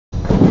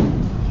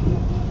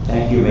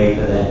thank you, May,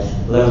 for that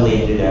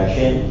lovely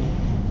introduction.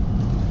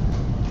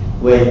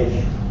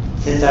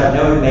 Since I've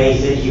known May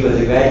since she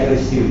was a graduate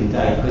student,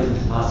 I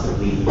couldn't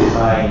possibly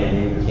decline an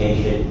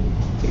invitation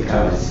to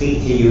come and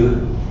speak to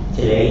you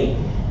today.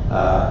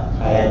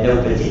 I had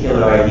no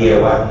particular idea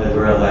what in the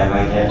world I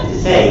might have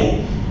to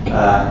say,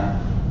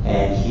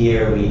 and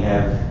here we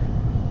have a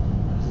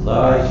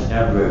large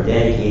number of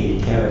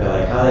dedicated chemical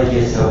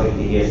ecologists hoping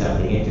to hear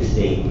something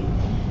interesting,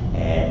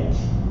 and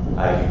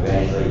I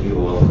congratulate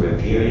you all for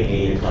appearing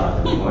 8 o'clock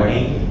in the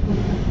morning.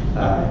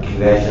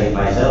 Congratulate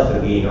myself for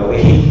being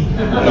awake 8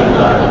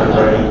 o'clock in the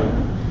morning.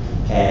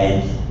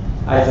 And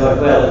I thought,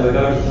 well, if we're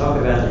going to talk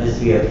about the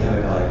history of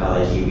chemical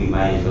ecology, we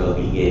might as well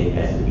begin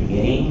at the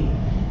beginning.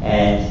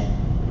 And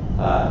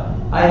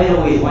I had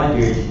always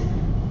wondered,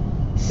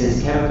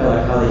 since chemical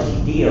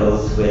ecology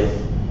deals with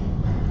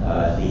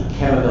the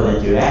chemical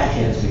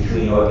interactions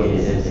between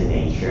organisms and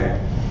nature,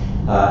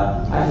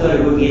 I thought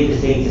it would be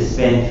interesting to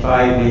spend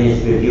 5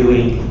 minutes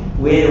reviewing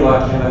where do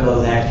our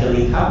chemicals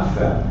actually come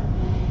from.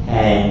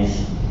 And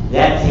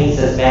that takes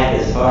us back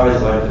as far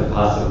as one could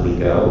possibly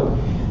go.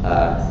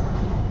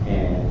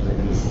 And let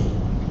me see.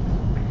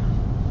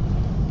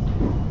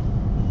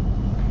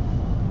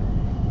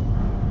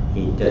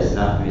 It does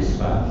not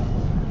respond.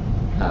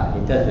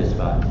 It does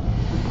respond.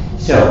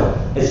 So,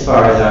 as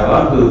far as our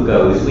own group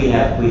goes, we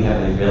have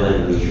a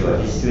relatively short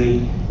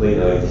history. We're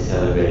going to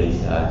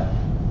celebrate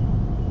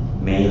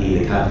mainly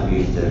the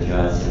contributions of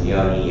John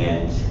Simeoni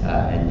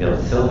and Bill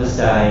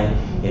Silverstein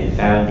in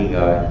founding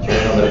our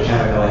Journal of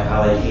Chemical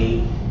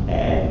Ecology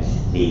and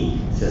the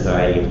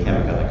Society of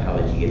Chemical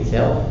Ecology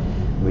itself,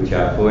 which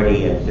are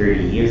 40 and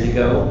 30 years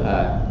ago.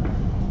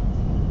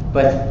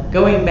 But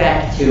going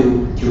back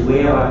to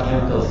where our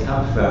chemicals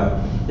come from,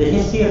 the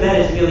history of that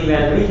is really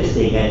rather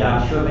interesting, and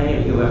I'm sure many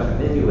of you are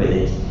familiar with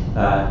it.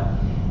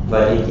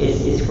 But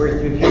it's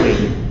worth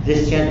reviewing.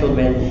 This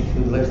gentleman,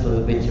 who looks a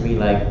little bit to me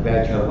like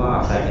Groucho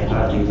Marx, I can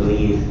hardly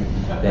believe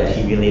that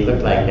he really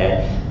looked like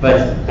that.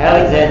 But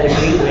Alexander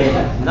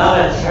Friedman, not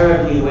a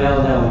terribly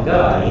well-known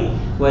guy,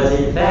 was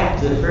in fact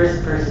the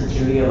first person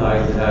to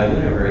realize that our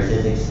universe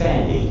is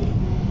expanding.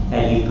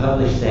 And he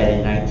published that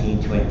in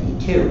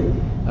 1922.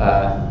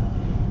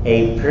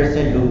 A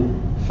person who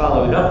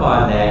followed up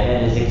on that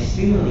and is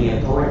extremely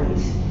important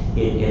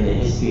in the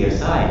history of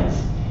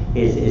science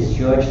is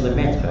Georges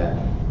Lemaitre.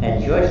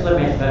 And Georges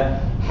Lemaitre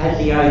had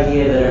the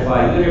idea that if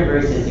our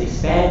universe is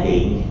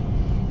expanding,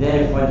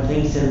 then if one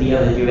thinks in the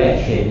other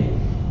direction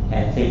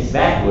and thinks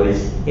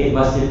backwards, it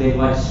must have been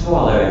much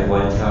smaller at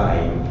one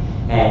time.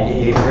 And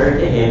it occurred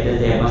to him that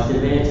there must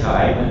have been a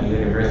time when the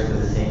universe was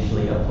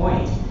essentially a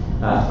point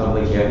from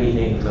which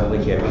everything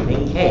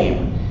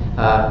came.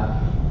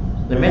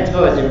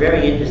 Lemaitre was a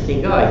very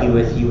interesting guy.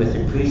 He was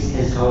a priest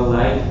his whole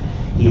life.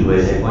 He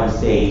was at one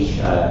stage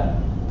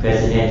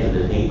president of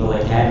the Papal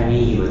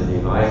Academy. He was an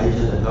advisor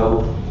to the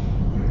Pope.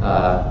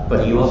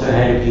 But he also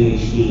had a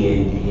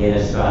PhD in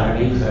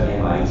astronomy from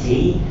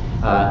MIT.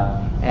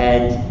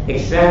 And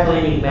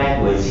extrapolating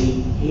backwards,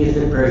 he is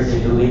the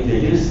person who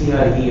introduced the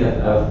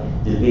idea of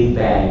the Big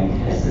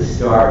Bang as the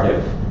start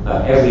of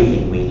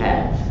everything we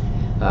have.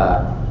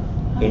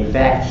 In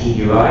fact, he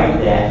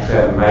derived that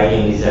from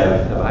writings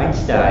of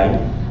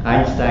Einstein.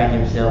 Einstein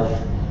himself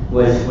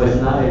was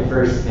not at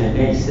first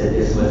convinced that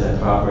this was a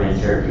proper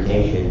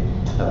interpretation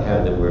of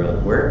how the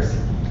world works.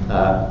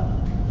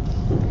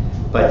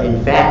 But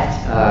in fact,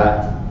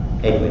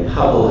 Edwin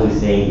Hubble,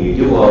 whose name you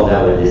do all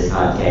know in this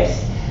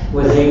context,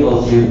 was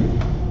able to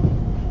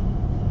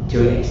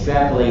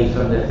extrapolate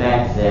from the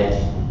fact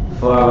that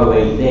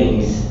faraway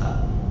things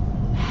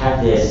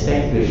have their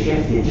spectra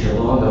shifted to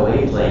longer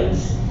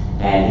wavelengths,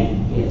 and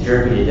he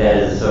interpreted that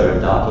as a sort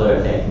of Doppler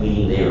effect,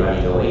 meaning they're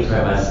running away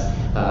from us.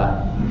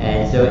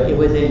 And so it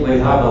was Edwin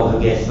Hubble who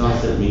gets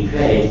most of the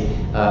credit.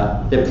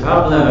 The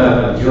problem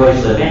of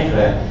Georges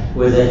Lemaitre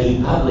was that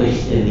he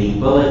published in the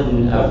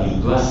Bulletin of the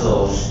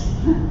Brussels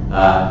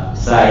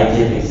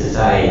Scientific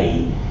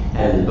Society,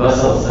 and the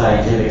Brussels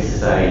Scientific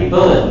Society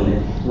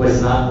Bulletin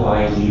was not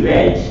widely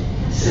read.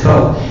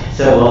 So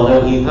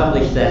although he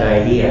published that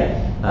idea,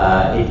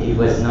 it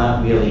was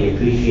not really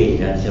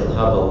appreciated until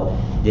Hubble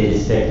did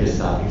his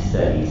spectroscopic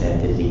studies and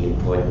did the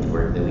important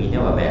work that we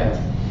know about.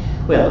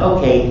 Well,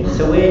 okay,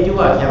 so where do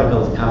our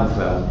chemicals come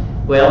from?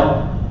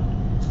 Well,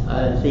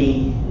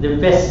 the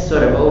best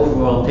sort of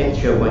overall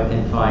picture one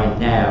can find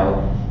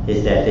now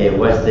is that there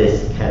was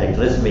this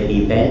cataclysmic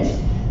event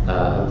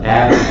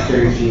about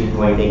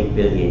 13.8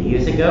 billion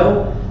years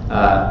ago,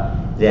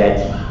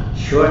 that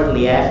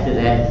shortly after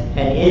that,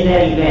 and in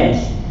that event,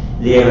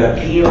 there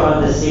appear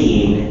on the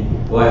scene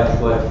what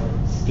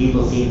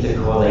people seem to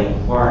call a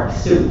quark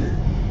soup.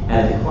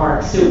 And the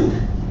quark soup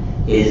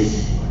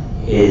is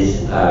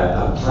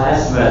a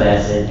plasma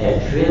that's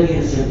at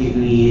trillions of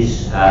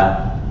degrees,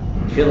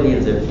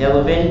 trillions of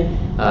Kelvin,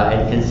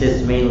 and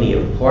consists mainly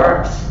of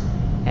quarks.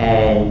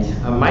 And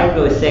a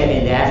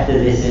microsecond after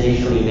this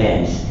initial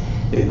event,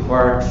 the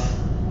quarks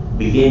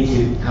begin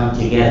to come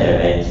together,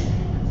 and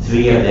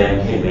 3 of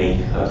them can make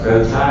a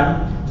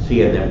proton,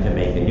 3 of them can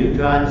make a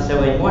neutron.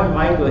 So in 1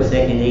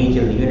 microsecond age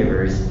of the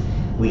universe,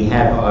 we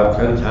have our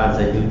protons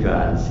and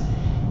neutrons.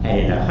 And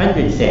in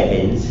 100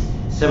 seconds,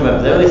 some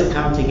of those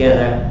come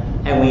together,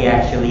 and we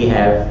actually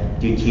have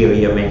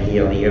deuterium and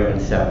helium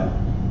and some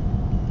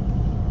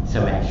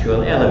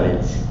actual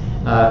elements.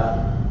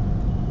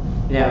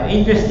 Now,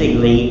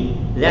 interestingly,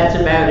 that's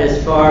about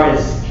as far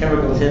as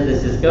chemical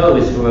synthesis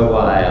goes for a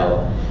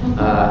while.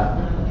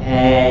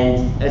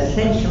 And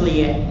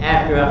essentially,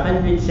 after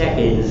 100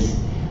 seconds,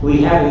 we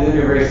have a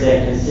universe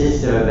that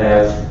consists of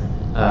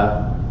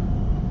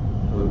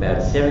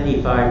about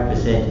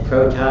 75%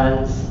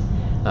 protons,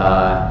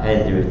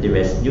 and the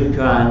rest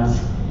neutrons,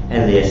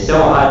 and they're so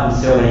hot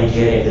and so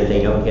energetic that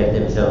they don't get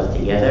themselves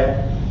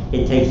together.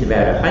 It takes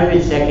about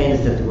 100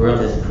 seconds that the world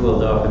has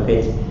cooled off a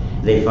bit.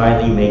 They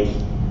finally make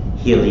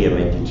helium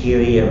and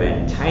deuterium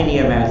and tiny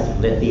amounts of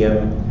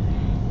lithium,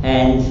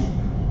 and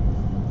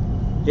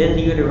then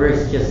the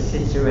universe just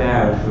sits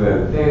around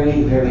for a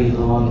very, very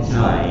long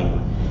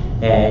time.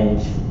 And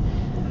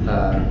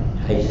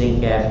I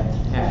think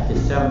after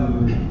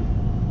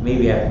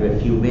maybe after a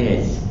few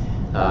minutes,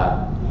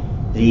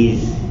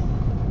 these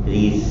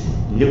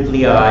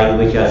nuclei,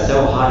 which are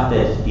so hot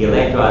that the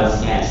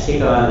electrons can't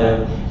stick on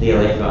them, the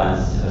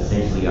electrons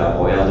essentially are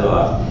boiled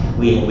off.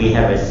 We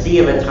have a sea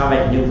of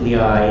atomic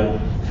nuclei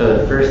for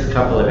the first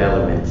couple of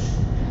elements.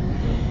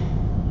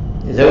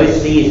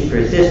 Those seas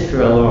persist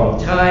for a long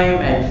time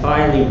and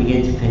finally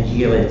begin to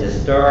congeal into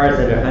stars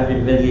at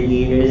 100 million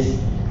years.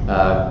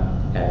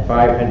 At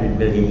 500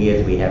 million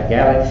years we have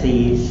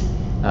galaxies,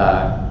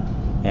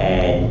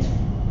 and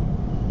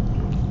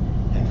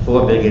at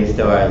 4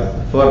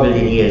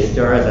 billion years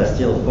stars are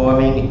still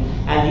forming,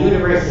 and the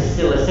universe is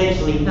still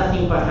essentially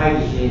nothing but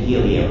hydrogen and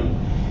helium.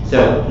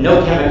 So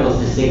no chemicals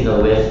to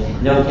signal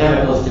with, no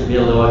chemicals to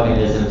build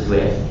organisms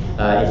with.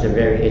 It's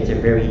a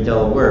very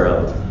dull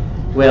world.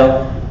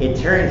 Well, it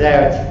turns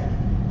out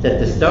that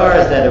the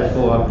stars that have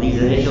formed,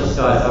 these initial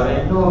stars, are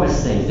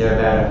enormous things. They're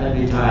about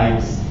 100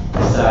 times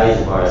the size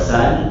of our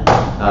sun.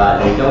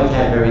 They don't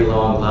have very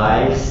long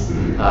lives,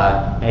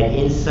 and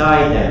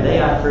inside them, they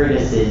are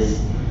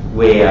furnaces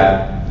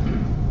where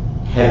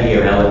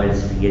heavier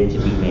elements begin to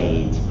be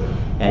made.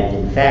 And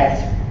in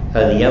fact,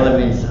 the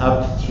elements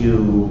up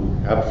to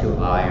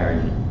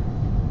iron.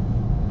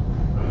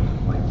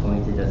 My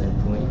pointer doesn't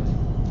point.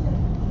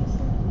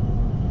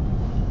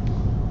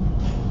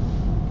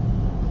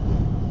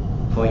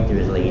 Pointer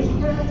is lazy.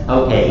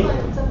 Okay.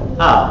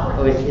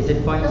 Is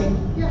it pointing?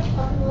 Yeah,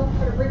 up and left,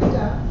 try to bring it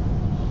down.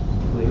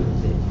 Where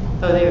is it?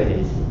 Oh, there it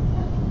is.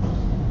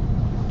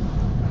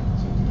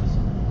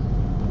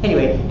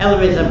 Anyway,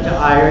 elements up to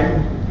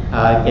iron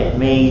get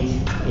made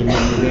in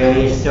the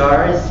various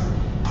stars.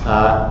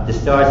 The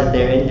stars at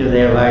their end of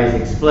their lives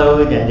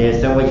explode, and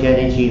there's so much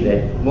energy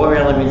that more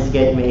elements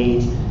get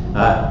made.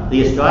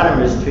 The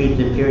astronomers treat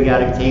the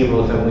periodic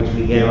table from which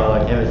we get all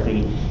our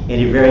chemistry in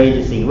a very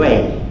interesting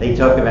way. They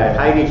talk about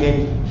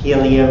hydrogen,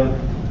 helium,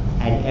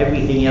 and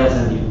everything else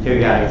on the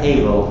periodic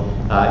table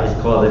is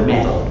called a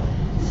metal.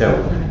 So,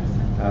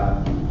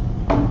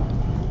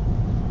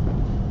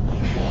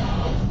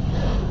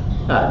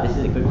 this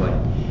is a good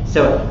one.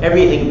 So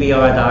everything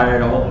beyond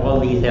iron, all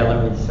these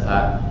elements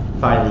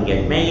finally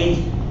get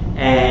made,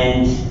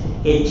 and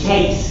it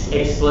takes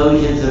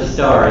explosions of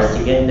stars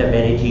to get enough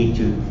energy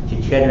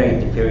to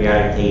generate the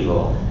periodic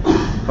table.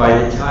 By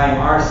the time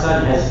our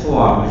sun has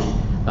formed,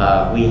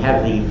 we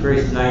have the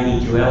first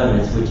 92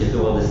 elements, which is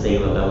all the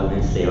stable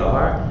elements there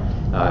are,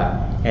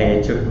 and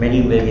it took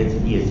many millions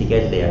of years to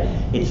get there.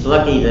 It's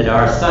lucky that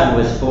our sun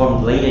was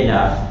formed late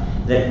enough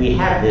that we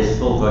have this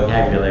full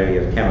vocabulary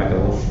of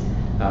chemicals,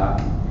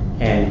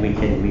 and we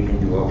can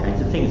do all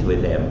kinds of things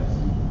with them.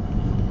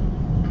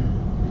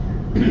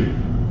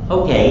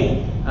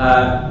 Okay,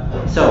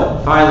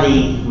 so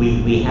finally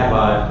we have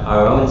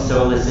our own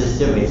solar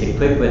system. It's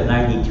equipped with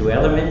 92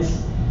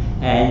 elements,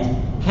 and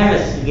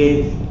chemists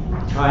begin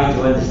trying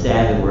to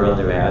understand the world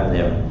around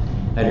them.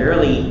 An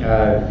early,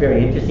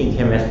 very interesting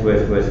chemist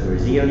was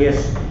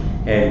Berzelius,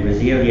 and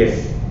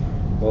Berzelius,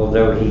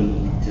 although he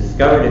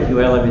discovered a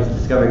few elements,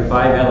 discovered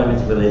 5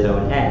 elements with his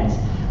own hands,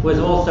 was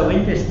also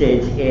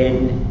interested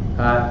in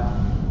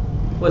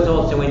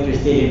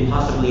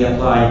possibly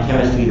applying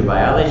chemistry to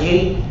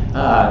biology.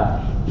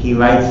 He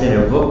writes in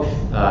a book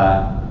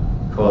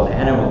called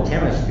Animal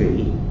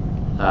Chemistry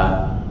in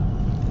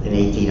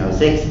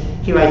 1806.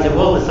 He writes, of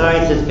all the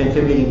sciences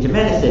contributing to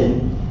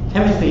medicine,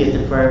 chemistry is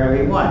the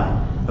primary one.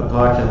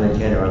 Apart from the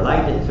general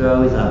light it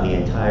throws on the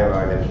entire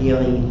art of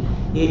healing,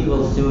 it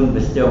will soon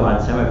bestow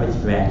on some of its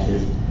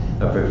branches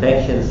a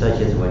perfection such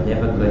as one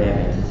never could have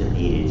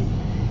anticipated.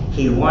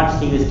 He wants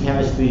to use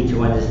chemistry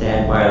to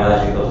understand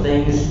biological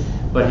things,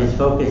 but his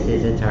focus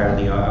is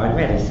entirely on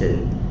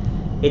medicine.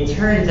 It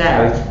turns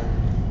out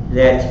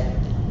that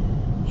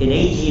in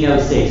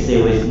 1806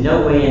 there was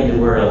no way in the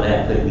world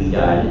that could be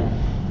done,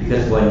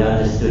 because one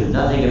understood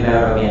nothing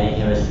about organic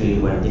chemistry.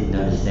 One didn't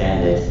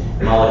understand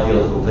that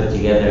molecules were put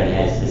together and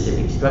had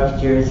specific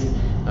structures.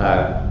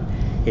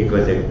 It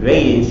was a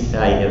great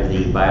insight of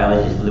the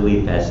biologist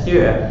Louis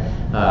Pasteur,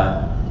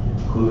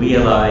 who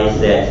realized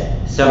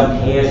that some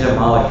pairs of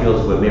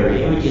molecules were mirror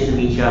images of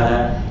each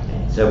other.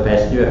 So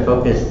Pasteur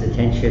focused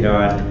attention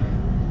on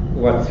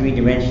what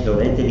three-dimensional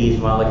entities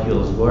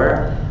molecules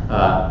were.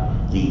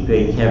 The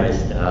great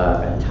chemist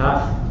Van 't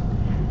Hoff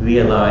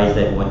realized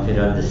that one could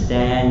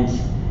understand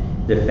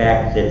the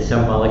fact that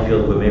some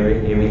molecules were mirror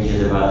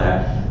images of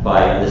other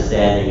by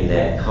understanding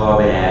that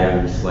carbon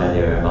atoms, when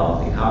they're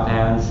involved in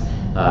compounds,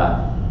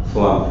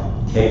 form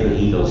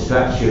tetrahedral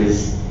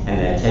structures, and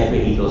that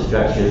tetrahedral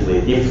structures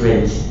with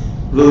different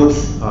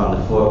loops on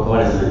the four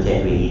corners of the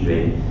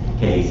tetrahedron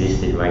can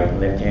exist in right and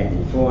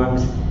left-handed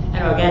forms.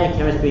 And organic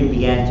chemistry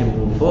began to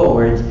move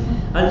forward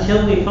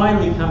until we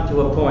finally come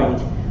to a point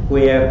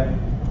where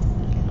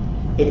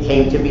it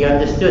came to be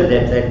understood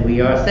that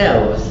we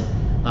ourselves,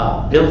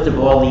 built of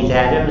all these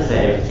atoms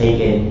that have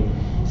taken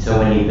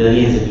so many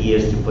billions of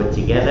years to put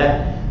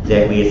together,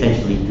 that we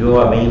essentially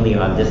draw mainly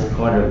on this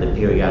corner of the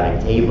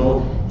periodic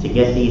table to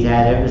get these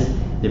atoms.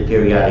 The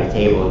periodic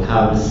table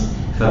comes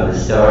from the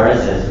stars,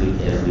 as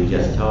we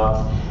just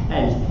talked,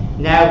 and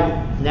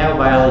now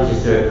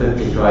biologists are equipped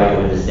to try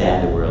to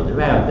understand the world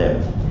around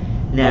them.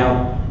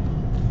 Now,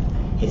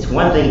 it's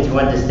one thing to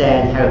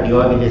understand how the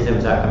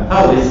organisms are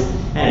composed,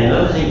 and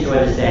another thing to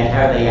understand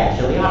how they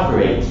actually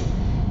operate.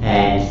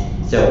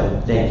 And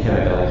so then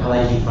chemical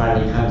ecology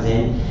finally comes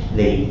in.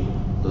 They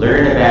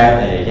learn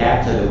about and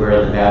adapt to the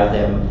world about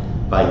them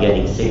by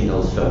getting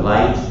signals from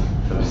light,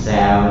 from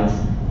sound,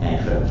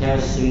 and from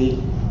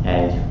chemistry.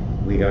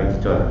 And we're going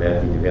to talk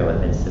about the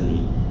developments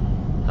in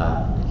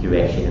the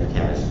direction of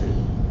chemistry.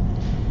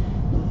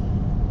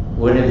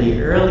 One of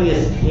the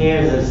earliest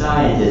pairs of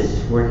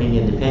scientists working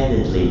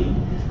independently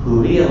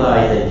who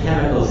realized that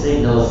chemical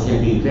signals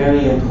can be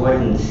very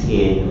important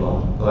in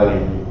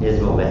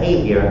organismal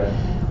behavior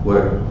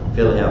were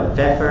Wilhelm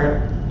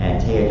Pfeffer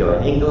and Theodor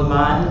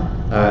Engelmann.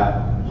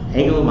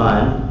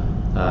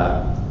 Engelmann,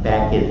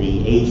 back in the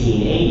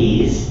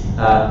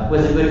 1880s,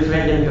 was a good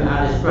friend of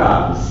Johannes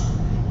Brahms.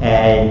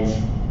 And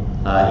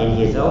in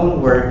his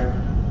own work,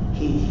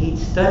 he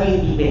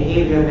studied the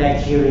behavior of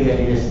bacteria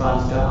in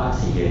response to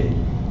oxygen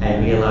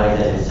and realized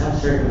that in some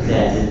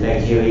circumstances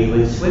bacteria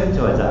would swim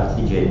towards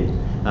oxygen.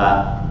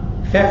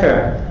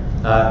 Pfeffer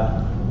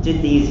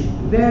did these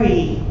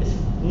very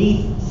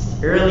neat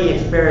early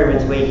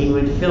experiments where he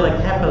would fill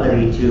a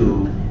capillary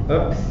tube.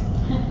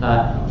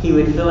 He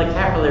would fill a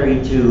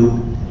capillary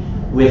tube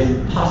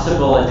with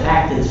possible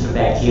attractants for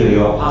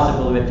bacteria or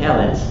possible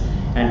repellents,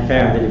 and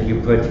found that if you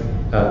put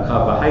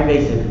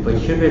carbohydrates, if you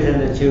put sugars in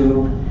the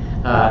tube,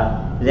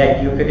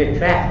 that you could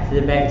attract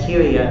the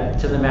bacteria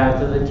to the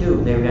mouth of the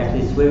tube. They would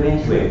actually swim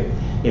into it.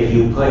 If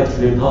you put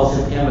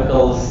repulsive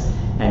chemicals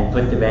and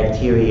put the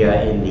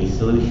bacteria in the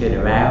solution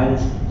around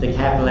the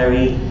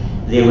capillary,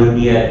 there would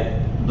be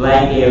a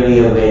blank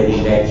area where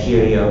the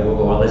bacteria were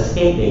all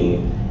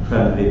escaping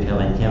from the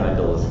repellent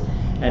chemicals.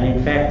 And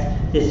in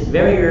fact, this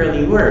very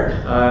early work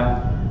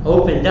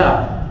opened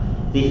up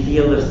the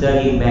field of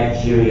studying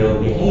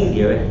bacterial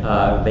behavior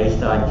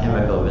based on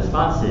chemical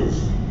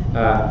responses.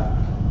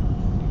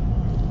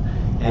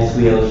 As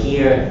we'll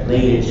hear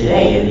later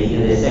today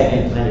in the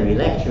second plenary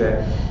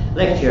lecture,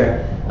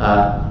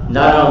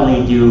 not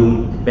only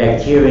do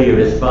bacteria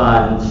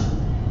respond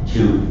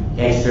to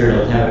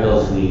external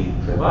chemicals we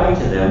provide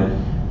to them,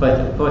 but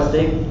of course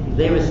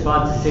they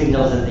respond to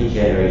signals that they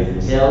generate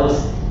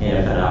themselves in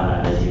a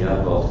phenomenon, as you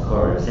know, called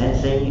quorum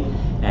sensing.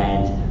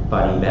 And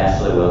Bonnie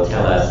Bassler will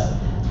tell us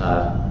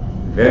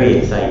very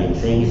exciting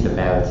things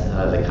about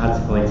the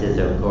consequences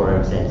of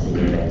quorum sensing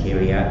in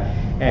bacteria.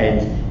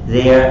 And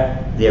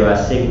there are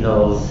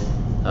signals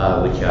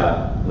which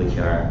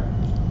are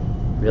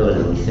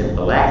relatively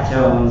simple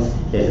lactones.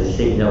 There's a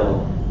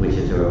signal which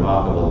is a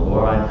remarkable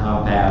boron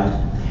compound,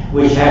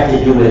 which have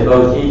to do with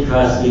both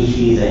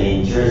intra-species and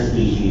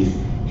inter-species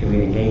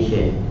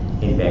communication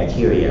in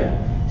bacteria.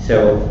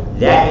 So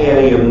that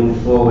area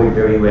moved forward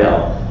very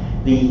well.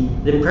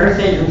 The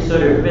person who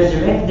sort of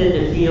resurrected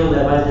the field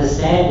of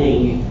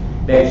understanding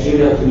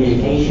bacterial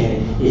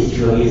communication is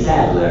Julia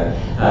Sadler.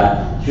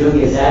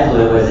 Julia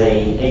Sadler was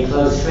a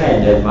close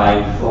friend of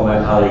my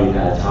former colleague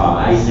Tom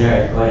Eisner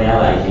at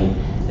Cornell. I think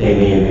they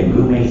may have been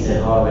roommates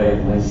at Harvard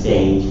at one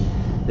stage.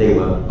 They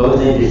were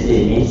both interested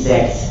in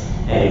insects,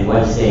 and at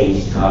one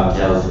stage Tom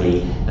tells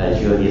me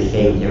Julius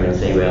came here and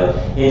said, well,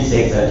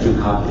 insects are too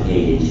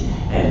complicated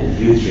and the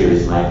future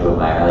is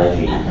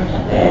microbiology.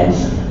 And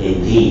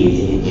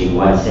indeed, in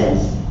one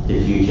sense,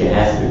 the future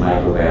has been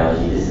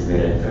microbiology. This has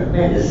been a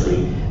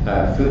tremendously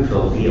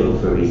fruitful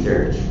field for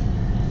research.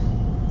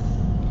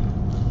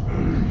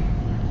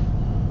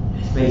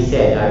 As May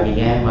said, I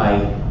began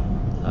my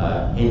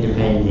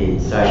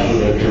independent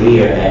scientific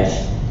career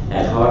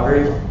at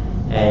Harvard,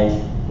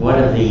 and one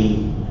of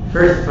the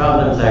first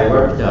problems I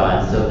worked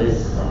on, so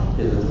this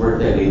was work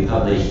that we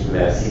published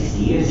about 60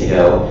 years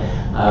ago,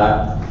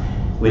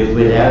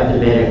 without the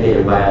benefit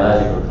of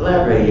biological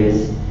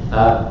collaborators,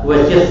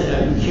 was just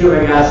a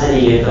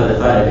curiosity and for the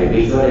fun of it.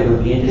 We thought it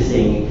would be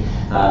interesting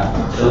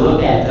to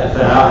look at a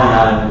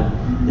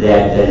phenomenon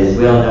that is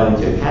well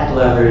known to cat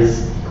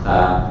lovers,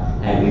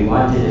 and we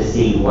wanted to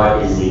see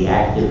what is the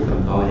active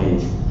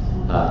component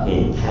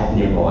in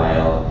catnip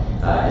oil.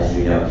 As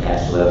you know,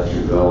 cats love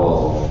to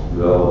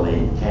roll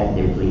in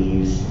catnip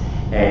leaves.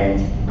 And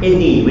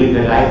indeed,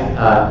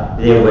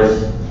 there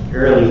was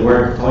early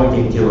work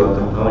pointing to a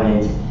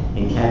component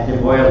in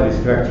catnip oil whose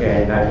structure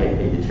had not yet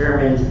been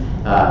determined.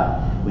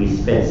 We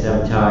spent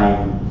some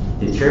time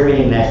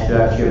determining that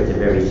structure. It's a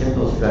very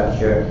simple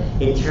structure.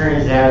 It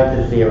turns out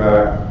that there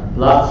are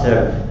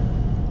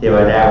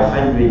now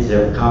hundreds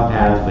of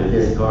compounds with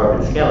this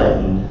carbon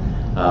skeleton.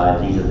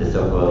 These are the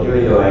so-called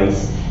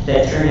iridoids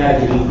that turn out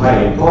to be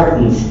quite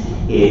important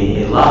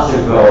in lots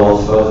of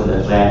roles, both in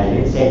the plant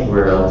and insect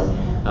world.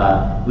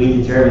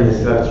 We determined the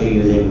structure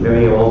using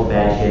very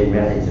old-fashioned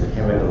methods of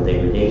chemical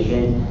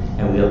degradation,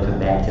 and we'll come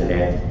back to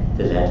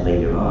that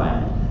later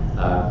on.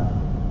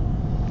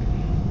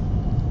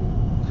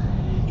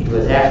 It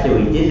was after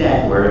we did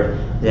that work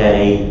that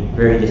a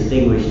very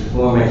distinguished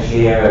former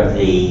chair of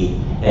the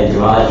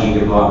entomology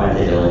department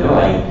at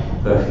Illinois,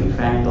 Berkeley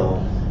Frankel,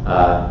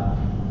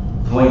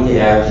 pointed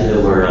out to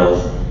the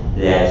world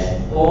that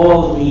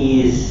all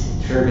these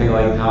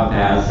terpenoid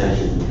compounds, such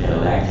as the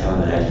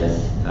phenolactone that I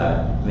just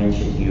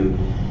mentioned to you,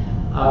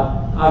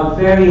 are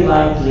very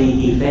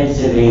likely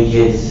defensive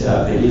agents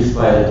produced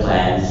by the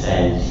plants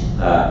and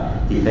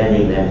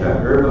defending them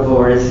from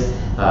herbivores.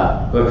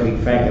 Berkeley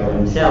Frankel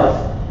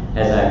himself,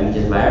 as I read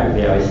his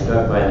biography, I was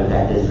struck by the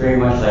fact that it's very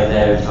much like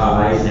that of Tom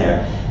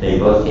Eisner. They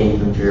both came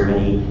from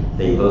Germany.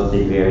 They both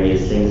did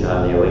various things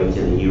on their way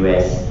to the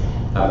U.S.,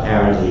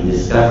 apparently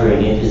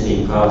discovering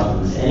interesting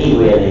problems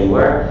anywhere they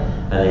were.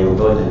 They were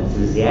both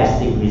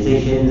enthusiastic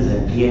musicians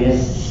and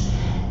pianists,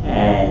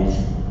 and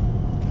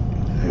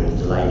I was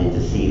delighted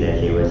to see that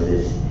there was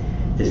this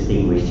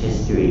distinguished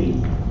history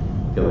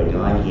going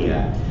on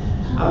here.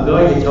 I'm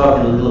going to talk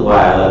in a little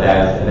while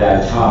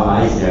about Tom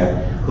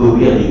Eisner, who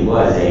really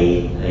was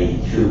a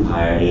true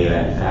pioneer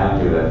and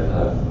founder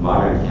of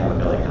modern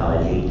chemical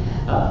ecology.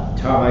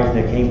 Tom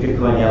Eisner came to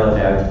Cornell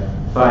about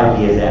 5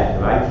 years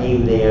after I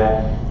came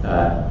there.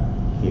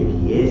 Here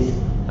he is,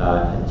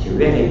 a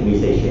terrific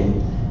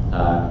musician.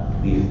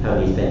 We've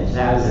probably spent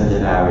thousands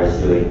of hours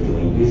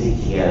doing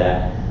music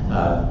together.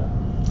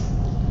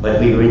 But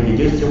we were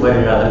introduced to one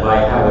another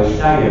by Howard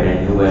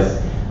Schneiderman, who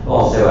was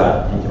also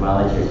an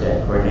entomologist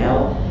at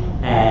Cornell.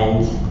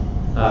 And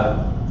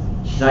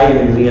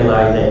Schneiderman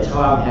realized that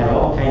Tom had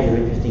all kinds of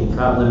interesting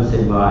problems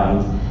in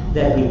mind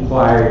that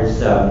required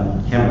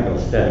some chemical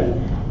study,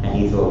 and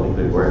he thought we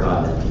could work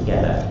on them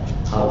together.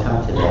 I'll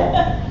come to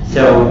that.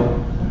 So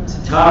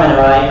Tom and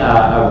I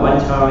are one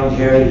Tom and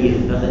Jerry, he's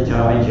another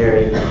Tom and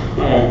Jerry,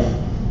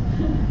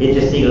 and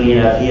interestingly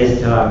enough,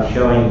 here's Tom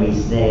showing me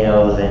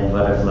snails and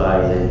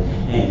butterflies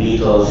and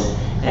beetles,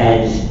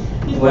 and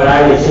when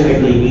I would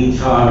typically meet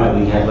Tom and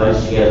we'd have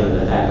lunch together in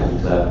the faculty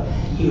club,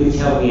 he would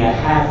tell me a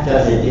half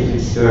dozen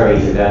different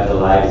stories about the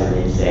lives of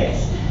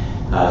insects,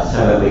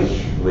 some of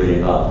which would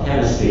involve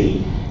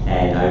chemistry,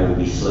 and I would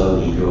be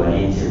slowly drawn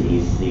into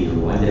these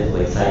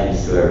wonderful, exciting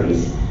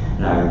stories,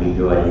 and I would be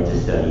drawn into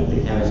studying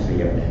the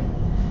chemistry of them.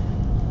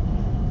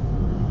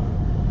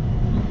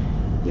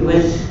 It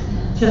was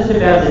just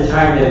about the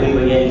time that we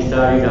were getting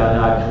started on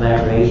our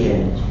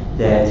collaboration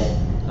that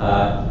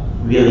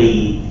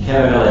really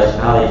chemical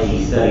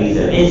ecology studies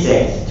of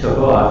insects took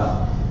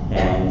off,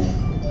 and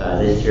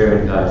this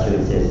German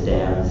cartoon says,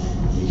 "Dams,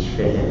 Sie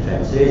sprechen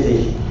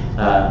Französisch,"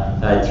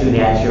 two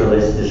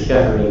naturalists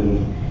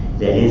discovering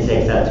that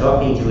insects are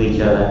talking to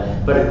each other,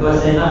 but of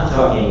course they're not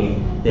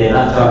talking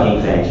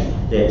French,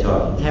 they're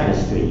talking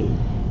chemistry.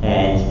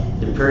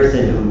 And the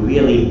person who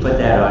really put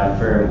that on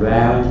firm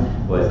ground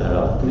was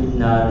Adolf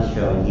Butenandt,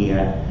 shown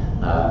here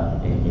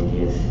in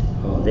his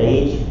old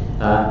age.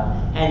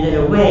 And in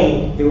a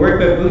way, the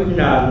work of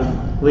Butenandt,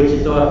 which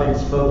is often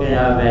spoken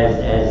of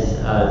as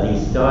the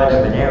start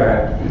of an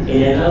era,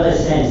 in another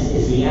sense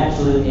is the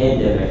absolute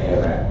end of an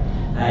era.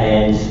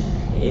 And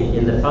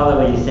in the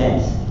following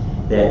sense,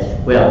 that,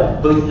 well,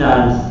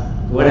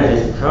 Butenandt, one of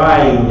his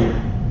prime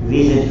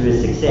reasons for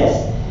his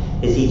success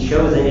is he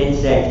chose an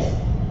insect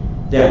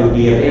that would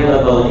be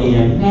available in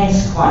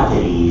immense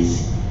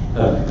quantities,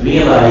 of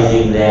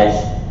realizing that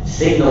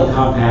signal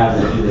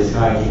compounds that he was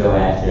trying to go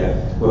after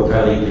were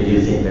probably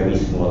produced in very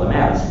small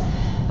amounts.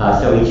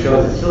 So he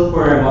chose a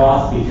silkworm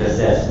moth because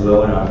that's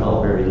grown on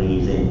mulberry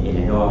leaves in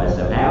enormous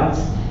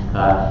amounts.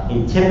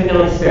 In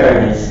typical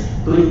experiments,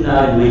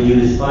 Butenandt would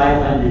use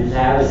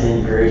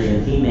 500,000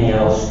 virgin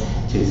females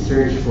to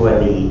search for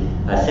the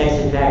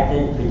sex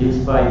attractant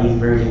produced by these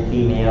virgin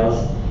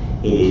females.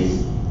 It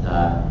is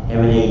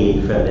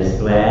emanating from this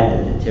gland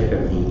at the tip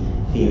of the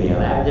female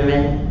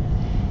abdomen.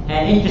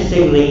 And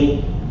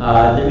interestingly,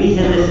 the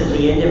reason this is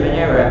the end of an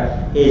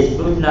era is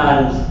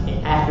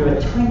Butenandt, after a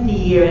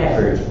 20-year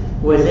effort,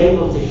 was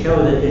able to show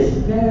that this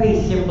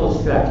very simple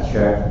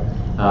structure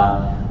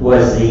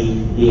was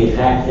the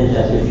attractant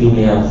that the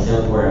female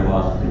silkworm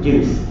moth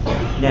produced.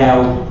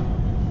 Now,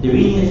 the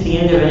reason it's the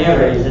end of an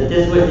era is that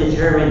this was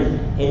determined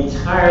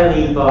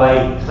entirely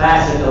by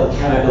classical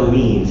chemical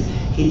means.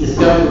 He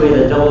discovered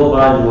where the double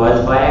bond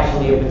was by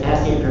actually a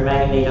potassium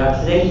permanganate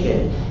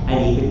oxidation, and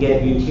he could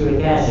get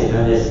butyric acid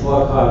on this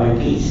 4-carbon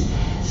piece.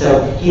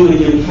 So he would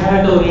do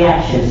chemical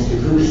reactions to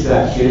prove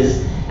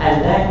structures,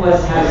 and that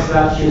was how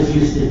structures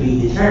used to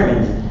be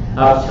determined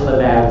up till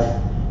about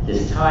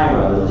this time,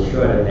 or a little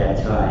short of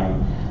that time.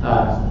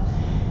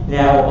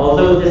 Now,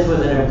 although this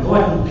was an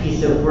important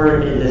piece of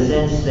work in the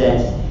sense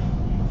that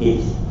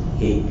it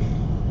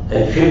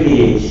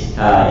attributed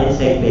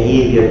insect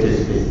behavior to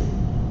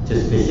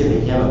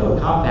specific chemical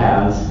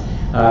compounds,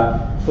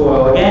 for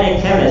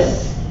organic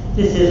chemists,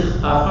 this is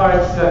a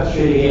hard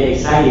structure to get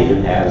excited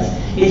about.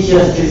 It's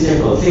just too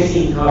simple,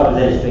 16 carbons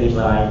in a straight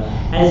line.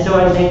 And so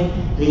I think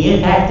the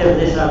impact of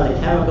this on the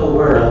chemical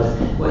world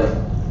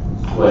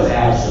was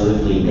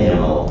absolutely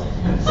minimal.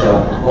 So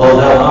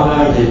although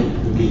I'm going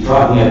to be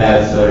talking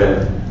about sort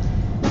of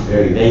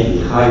very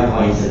vaguely high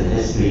points in the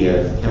history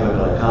of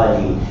chemical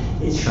ecology,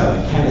 it's from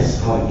a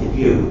chemist's point of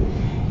view.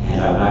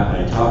 And I'm not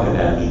going to talk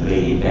about the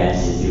great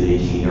advances due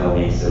to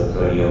genomics or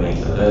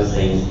proteomics or those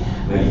things.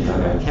 I'm going to talk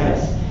about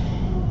chemists.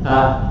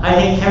 I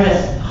think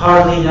chemists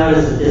hardly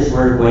noticed that this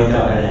work went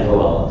on at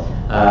all.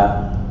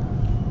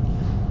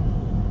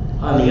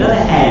 On the other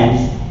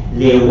hand,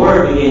 there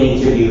were beginning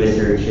to be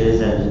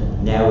researchers,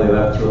 and now we're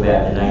up to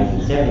about the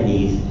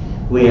 1970s,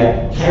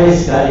 where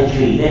chemists got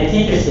intrigued. And it's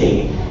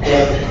interesting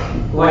that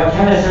what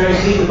chemists are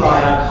intrigued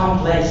by are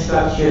complex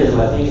structures,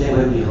 or things that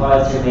would be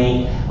hard to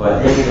make, or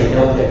things that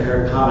don't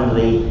occur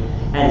commonly.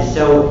 And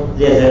so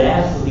there's an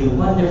absolutely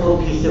wonderful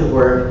piece of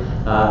work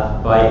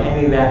by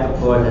Henry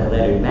Rappaport and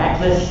Leonard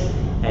Mackless.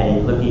 And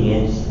in looking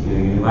into,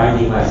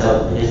 reminding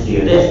myself of the history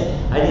of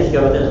this, I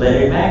discovered that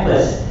Leonard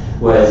Mackless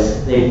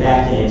was, in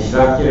fact, an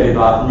instructor in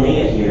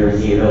botany at the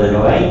University of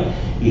Illinois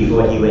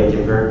before he went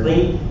to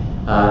Berkeley.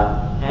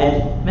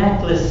 And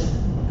Mackless,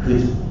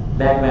 whose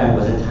background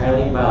was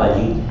entirely in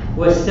biology,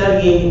 was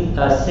studying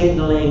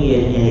signaling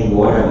in a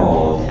water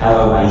mold,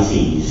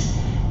 Allomyces.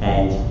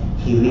 And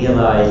he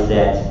realized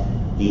that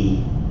the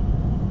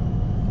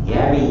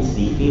gametes,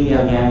 the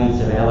female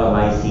gametes of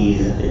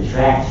Allomyces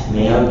attract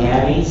male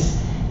gametes,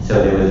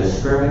 so there was a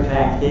sperm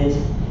attractant,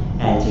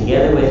 and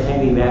together with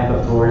Henry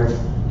Rappaport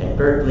at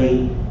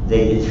Berkeley,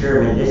 they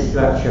determined this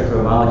structure for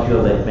a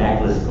molecule that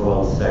Mackless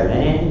called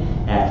sirenin,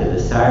 after the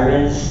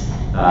sirens,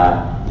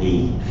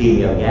 the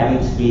female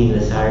gametes being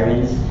the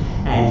sirens,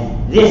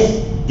 and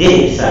this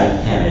did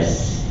excite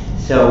chemists.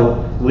 So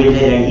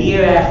within a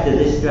year after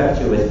this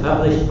structure was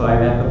published by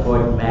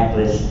Rappaport and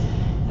Mackless,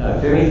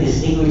 very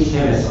distinguished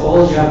chemists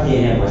all jumped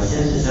in and were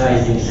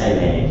synthesizing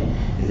sirenin.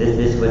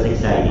 This was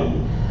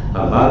exciting.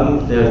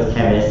 Among those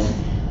chemists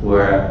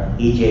were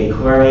E.J.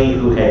 Corey,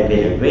 who had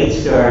been a great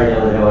star at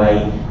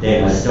Illinois,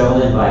 then was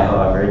stolen by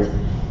Harvard,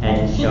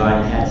 and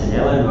Sean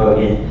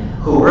Katzenellenbogen,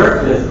 who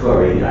worked with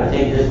Corey. I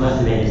think this must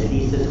have been his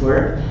thesis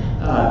work.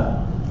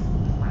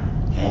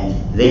 And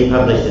they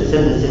published a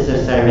synthesis of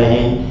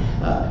sirenin.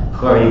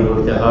 Corey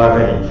moved to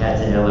Harvard, and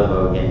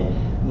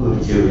Katzenellenbogen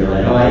moved to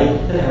Illinois.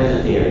 So there was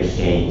a fair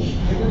exchange.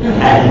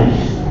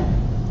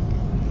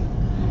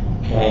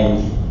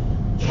 And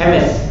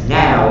chemists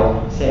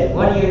now said,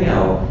 what do you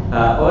know?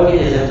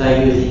 Organisms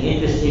are using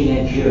interesting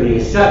and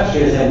curious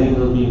structures, and we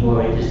will be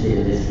more interested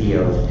in this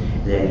field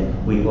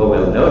than we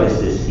will notice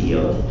this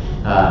field.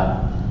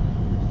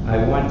 I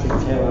want to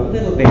tell a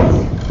little bit.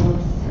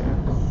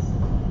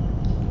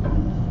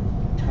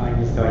 Time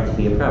is going to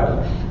be a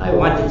problem. I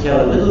want to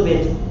tell a little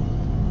bit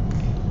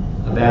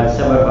about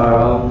some of our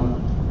own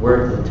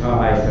work, the Tom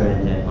Eisner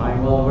and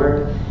Meinwald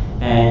work,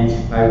 and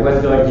I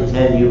was going to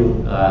tell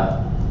you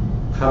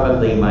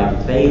probably my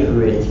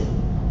favorite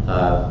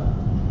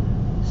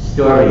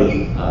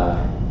story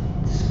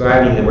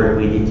describing the work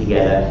we did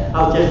together.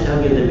 I'll just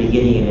tell you the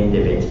beginning and end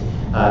of it.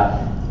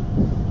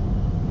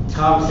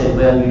 Tom said,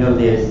 well, you know,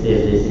 there's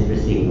this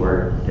interesting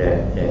work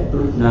that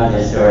Buchanan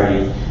has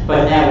started,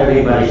 but now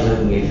everybody's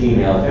looking at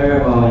female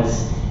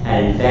pheromones,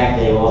 and in fact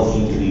they all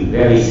seem to be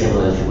very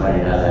similar to one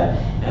another,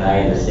 and I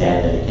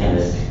understand that a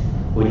chemist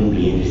wouldn't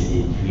be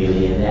interested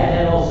really in that,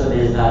 and also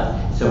there's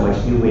not so much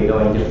new we're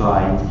going to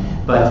find.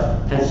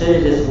 But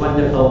consider this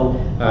wonderful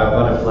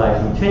butterfly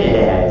from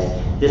Trinidad.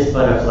 This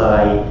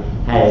butterfly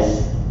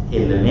has,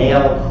 in the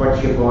male,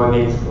 courtship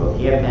organs called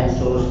hair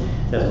pencils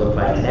that look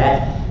like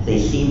that. They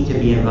seem to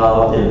be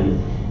involved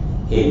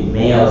in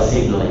male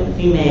signaling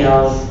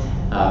females.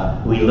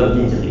 We looked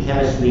into the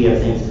chemistry of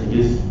things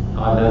produced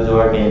on those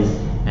organs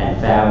and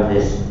found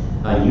this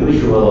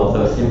unusual,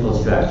 although simple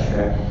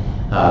structure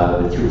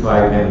with 2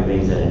 membrane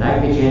rings and a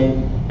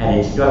nitrogen. And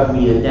it struck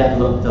me that that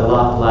looked a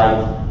lot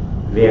like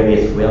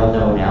various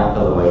well-known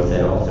alkaloids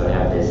that also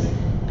have this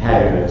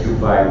pattern of 2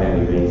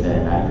 membrane rings and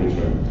a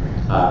nitrogen.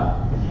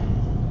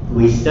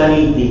 We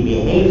studied the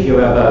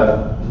behavior of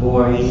a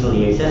more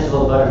easily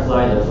accessible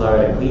butterfly, the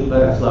Florida queen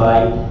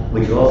butterfly,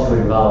 which also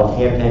involved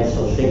hair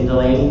pencil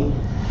signaling,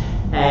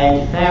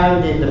 and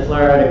found in the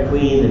Florida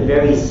queen the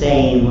very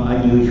same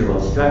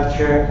unusual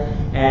structure.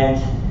 And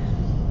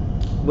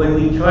when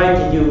we tried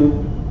to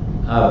do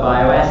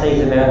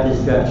bioassays about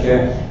this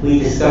structure, we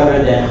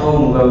discovered that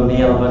homegrown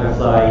male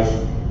butterflies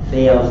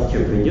failed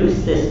to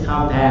produce this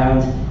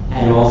compound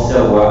and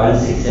also were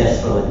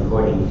unsuccessful in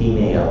courting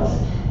females.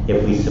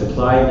 If we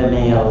supplied the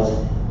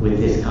males with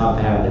this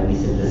compound that we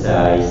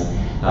synthesized,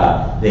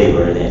 they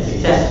were then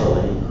successful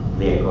in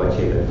their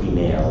courtship of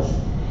females.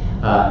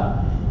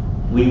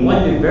 We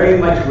wondered very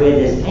much where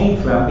this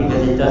came from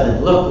because it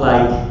doesn't look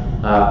like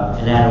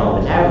an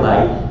animal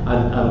metabolite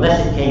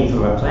unless it came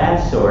from a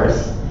plant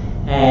source.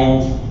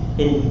 And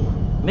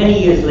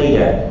many years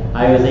later,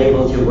 I was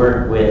able to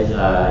work with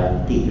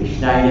Dieter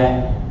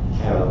Schneider,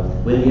 Carol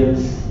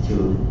Williams,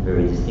 two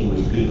very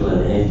distinguished people in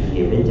the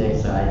history of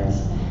insect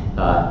science,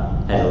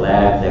 at a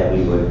lab that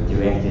we were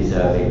directors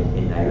of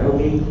in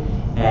Nairobi.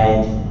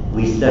 And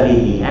we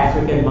studied the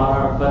African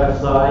monarch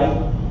butterfly,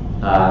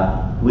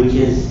 which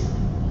is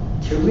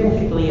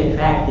terrifically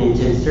attracted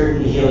to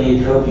certain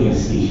heliotropium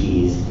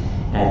species.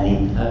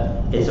 And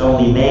it's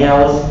only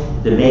males.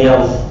 The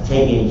males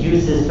take in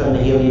juices from the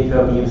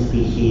heliotropium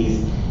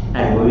species,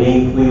 and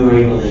we were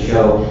able to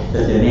show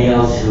that the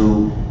males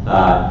who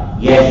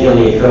get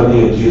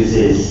heliotropium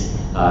juices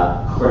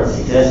court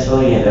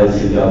successfully, and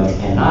those who don't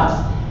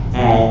cannot,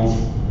 and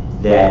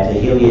that the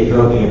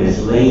heliotropium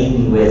is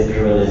laden with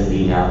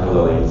pyrrolizidine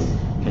alkaloids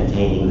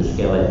containing the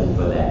skeleton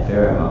for that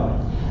pheromone.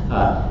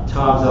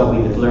 Tom thought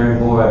we would learn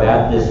more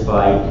about this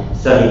by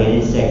studying an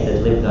insect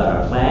that lived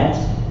on a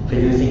plant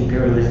producing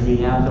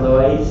pyrrolizidine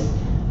alkaloids.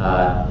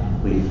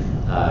 We've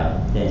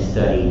then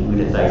studied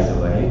Udathysa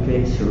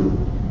ornatrix, who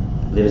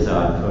lives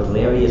on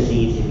Crotalaria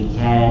seeds if he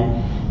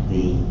can.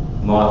 The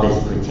moth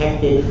is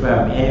protected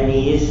from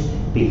enemies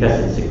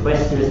because it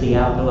sequesters the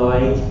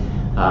alkaloid.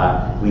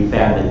 We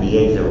found that the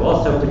eggs are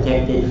also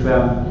protected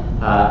from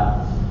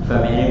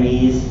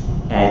enemies,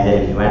 and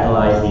that if you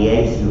analyze the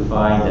eggs, you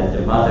find that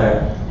the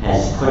mother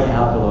has put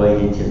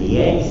alkaloid into the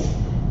eggs.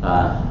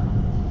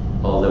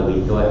 Although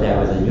we thought that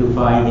was a new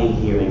finding,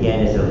 here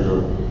again is a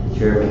little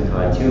German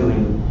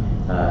cartoon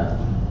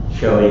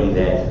showing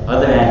that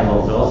other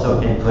animals also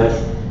can put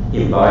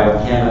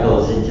imbibed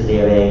chemicals into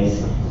their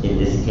eggs. In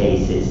this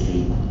case, it's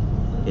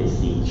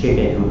the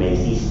chicken who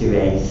makes Easter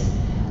eggs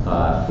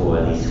for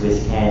the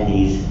Swiss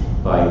candies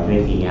by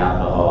drinking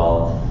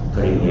alcohol,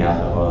 putting the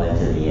alcohol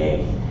into the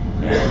egg.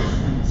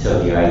 And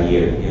so the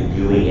idea of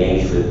imbuing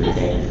eggs with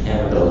protective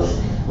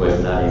chemicals was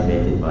not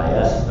invented by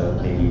us,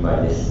 but maybe by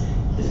this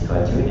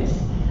cartoonist.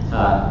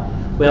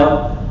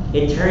 Well,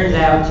 it turns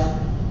out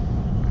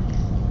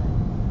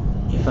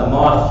if a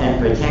moth can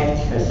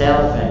protect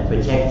herself and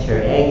protect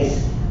her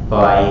eggs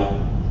by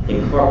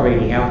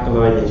incorporating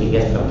alkaloid that you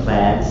get from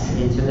plants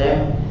into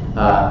them,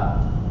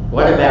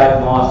 what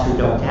about moths who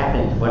don't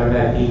happen, what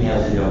about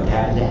females who don't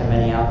happen to have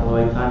any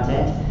alkaloid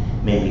content?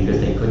 Maybe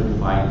because they couldn't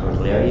find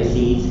Crotalaria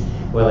seeds.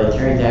 Well, it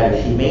turns out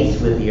if she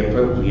mates with the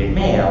appropriate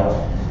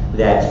male,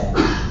 that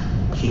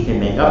she can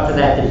make up for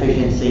that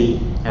deficiency,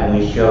 and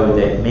we show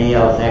that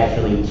males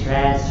actually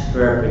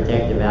transfer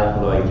protective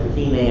alkaloid to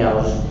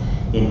females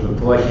in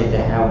proportion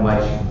to how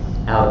much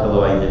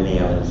alkaloid the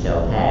male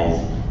himself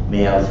has.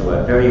 Males who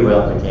are very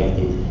well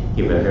protected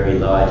give a very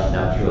large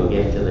nuptial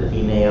gift to the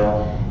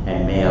female,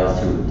 and males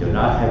who do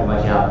not have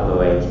much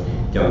alkaloid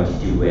don't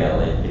do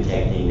well in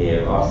protecting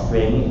their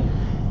offspring.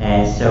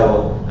 And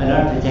so an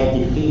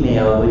unprotected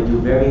female would do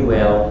very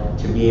well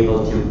to be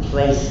able to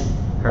place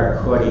her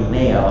courting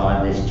male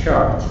on this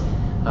chart.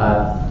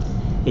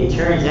 It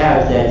turns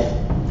out that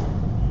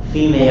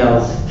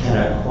females can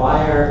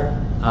acquire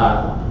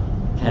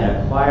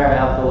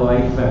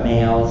alkaloid from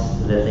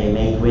males that they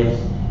mate with,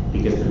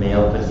 because the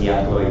male puts the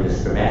alkaloid in the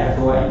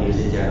spermatophore and gives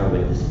it to her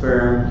with the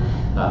sperm.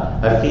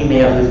 A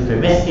female who's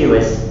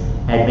promiscuous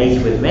and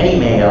mates with many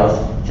males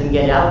can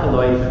get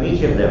alkaloid from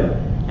each of them.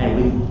 And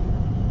we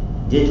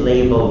did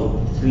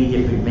label 3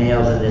 different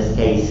males in this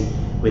case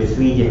with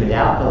 3 different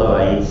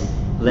alkaloids,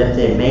 let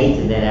them mate,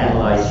 and then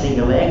analyze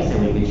single eggs,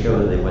 and we could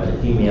show that what the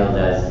female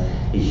does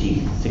is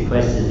she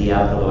sequesters the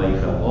alkaloid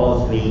from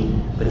all 3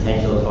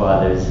 potential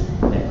fathers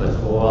and puts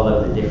all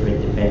of the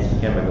different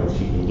defensive chemicals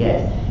she can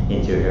get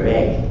into her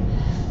egg.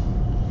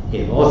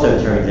 It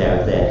also turns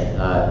out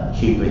that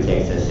she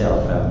protects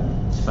herself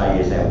from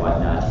spiders and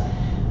whatnot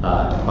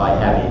by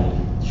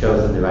having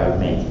chosen the right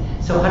mate.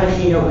 So how does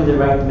she know who the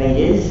right mate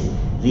is?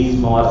 These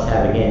moths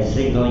have, again,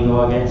 signaling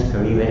organs,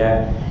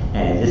 chorivida,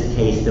 and in this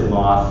case the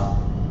moth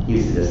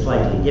uses a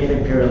slightly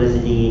different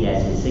pyrrolizidine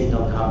as his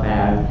signal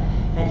compound,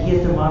 and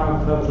here's the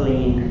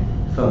monocrotaline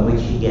from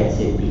which he gets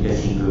it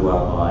because he grew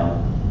up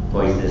on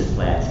poisonous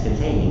plants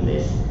containing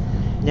this.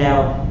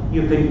 Now,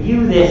 you could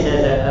view this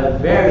as a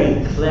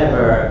very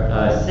clever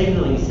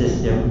signaling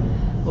system,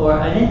 or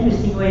an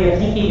interesting way of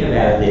thinking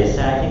about this,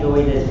 and I think a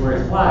way that's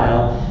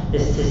worthwhile,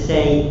 is to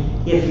say,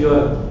 if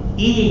you're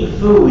eating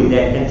food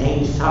that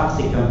contains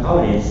toxic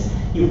components,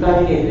 you've got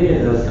to get rid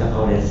of those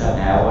components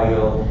somehow, or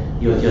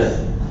you'll just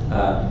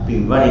be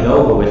running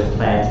over with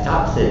plant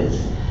toxins.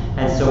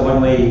 And so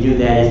one way to do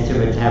that is to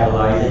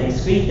metabolize and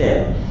excrete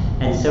them.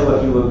 And so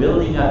if you were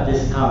building up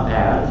this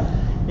compound,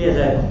 there's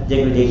a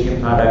degradation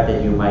product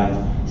that you might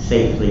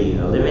safely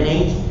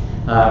eliminate,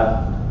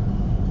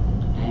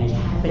 and it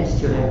happens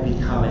to have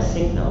become a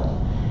signal.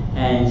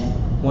 And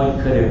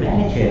one could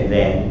imagine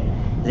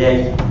then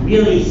that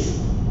really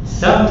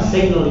some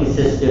signaling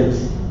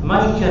systems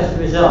might just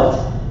result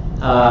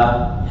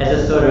as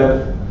a sort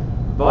of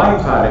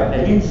byproduct,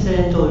 an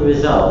incidental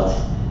result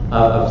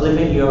of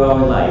living your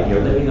own life.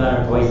 You're living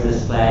on a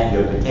poisonous plant,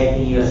 you're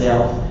protecting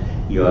yourself,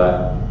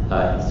 you're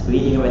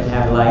excreting a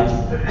metabolite,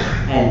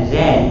 and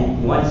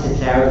then once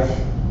it's out,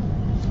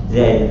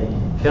 then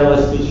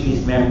fellow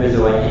species members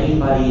or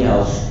anybody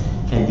else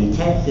can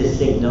detect this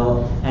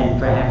signal and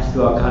perhaps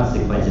draw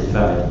consequences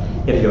from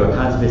it. If you're a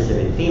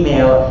conspecific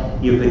female,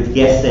 you could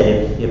guess that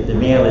if the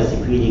male is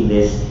secreting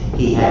this,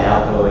 he had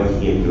alkaloid to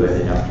give you as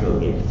a nuptial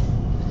gift.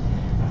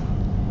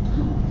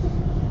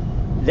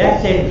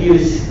 That then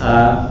views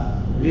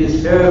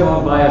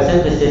pheromone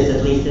biosynthesis,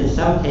 at least in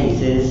some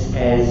cases,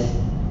 as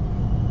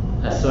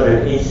a sort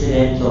of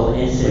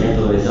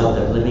incidental result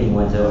of living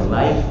one's own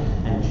life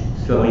and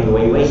throwing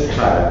away waste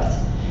products.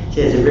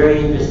 There's a very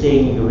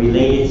interesting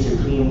related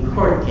Supreme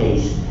Court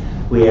case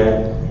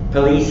where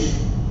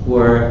police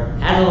were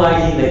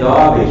analyzing the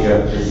garbage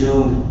of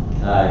presumed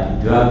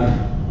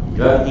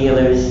drug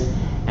dealers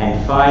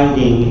and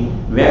finding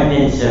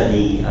remnants of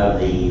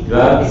the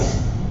drugs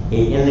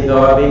in the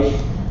garbage.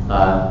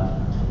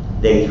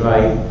 The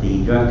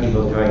drug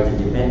people tried to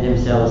defend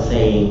themselves,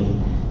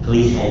 saying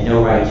police had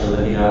no right to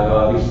live in our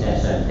garbage,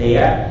 that's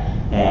unfair.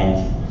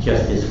 And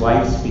Justice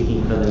White,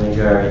 speaking for the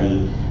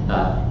majority,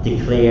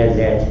 declared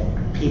that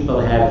people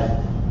have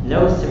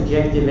no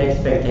subjective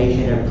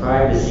expectation of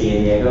privacy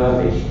in their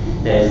garbage.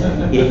 That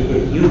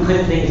if you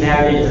put things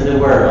out into the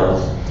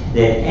world,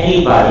 that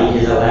anybody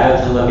is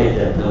allowed to look at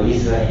them,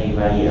 police or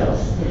anybody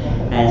else.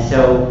 And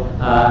so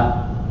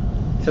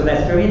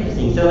that's very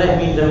interesting. So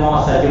that means the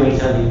moths are doing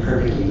something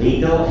perfectly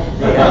legal.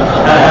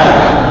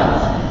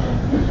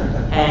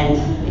 And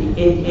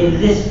in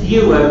this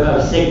view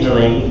of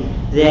signaling,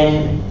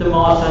 then the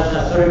moths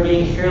are sort of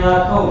being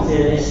Sherlock Holmes.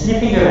 They're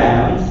sniffing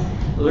around,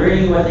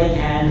 learning what they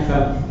can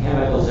from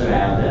chemicals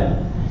around them.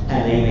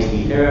 And they may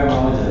be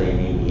pheromones, or they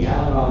may be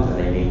allomones, or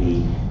they may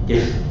be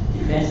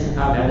defensive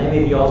compounds. They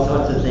may be all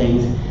sorts of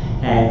things,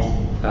 and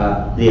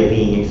they're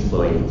being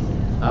exploited.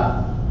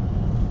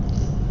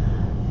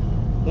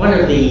 One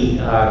of the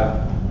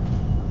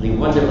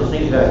wonderful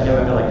things about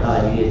chemical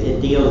ecology is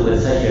it deals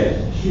with such a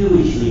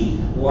hugely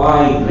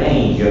wide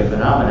range of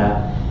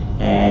phenomena,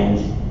 and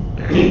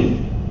a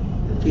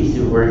piece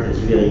of work that's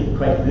really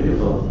quite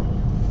beautiful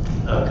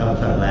comes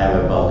from the lab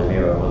of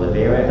Baldomero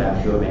Oliveira, and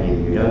I'm sure many of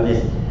you know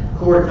this.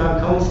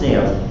 Cone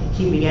snails.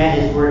 He began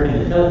his work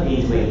in the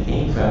Philippines, where he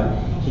came from.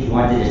 He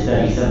wanted to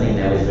study something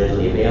that was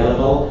readily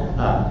available.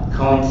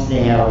 Cone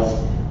snails,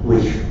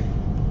 which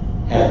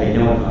have been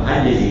known for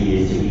hundreds of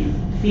years to be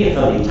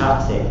fearfully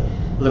toxic,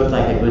 looked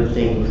like a good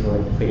thing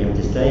for him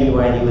to study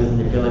while he was in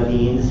the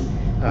Philippines.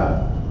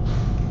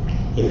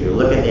 If you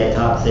look at their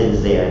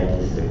toxins,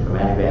 this is a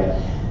chromatograph,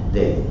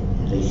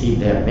 they seem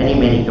to have many,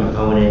 many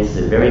components.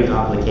 They're very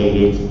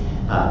complicated.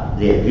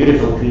 They're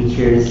beautiful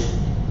creatures.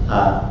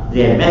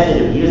 Their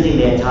method of using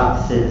their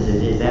toxins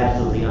is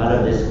absolutely out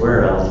of this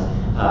world.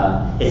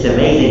 It's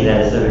amazing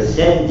that a sort of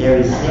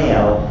sedentary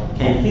snail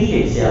can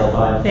feed itself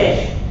on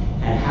fish.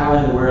 And how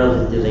in the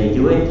world do they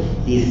do it?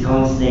 These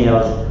cone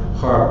snails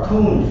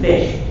harpoon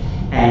fish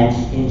and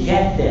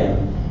inject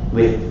them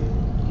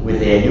with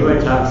their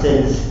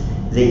neurotoxins.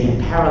 They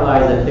can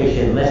paralyze a fish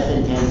in less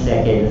than 10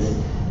 seconds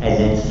and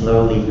then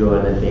slowly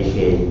draw the fish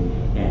in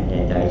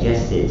and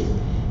digest it.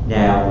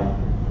 Now,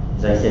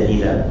 as I said,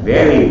 these are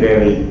very,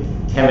 very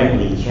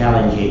chemically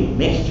challenging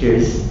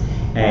mixtures,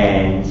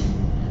 and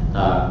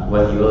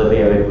what the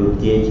Oliveira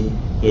group did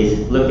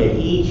is look at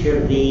each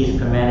of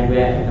these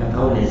chromatographic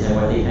components, and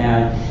what they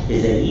found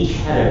is that each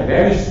had a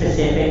very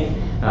specific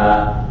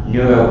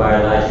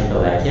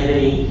neurobiological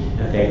activity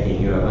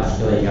affecting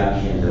neuromuscular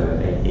junctions or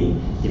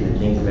affecting different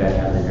things about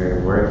how the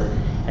nerve works.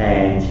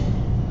 And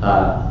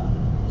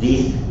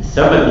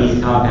some of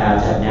these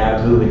compounds have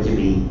now proven to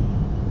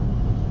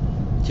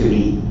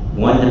be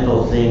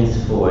wonderful things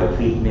for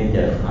treatment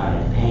of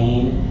chronic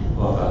pain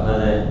or for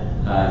other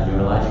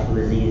neurological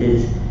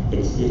diseases.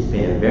 It's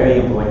been a very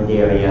important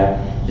area.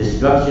 The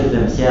structures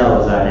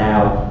themselves are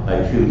now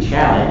a true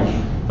challenge,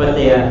 but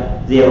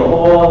they're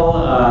all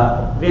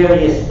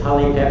various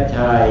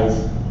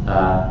polypeptides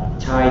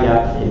tied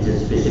up into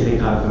specific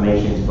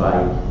conformations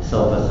by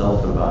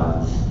sulfur-sulfur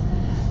bonds.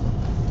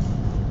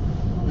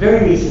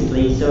 Very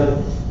recently,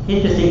 so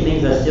interesting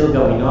things are still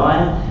going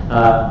on.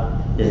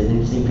 There's an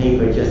interesting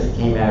paper just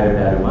came out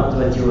about a month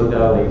or two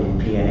ago in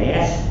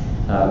PNAS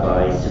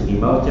by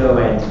Sugimoto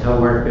and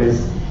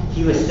co-workers.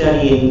 He was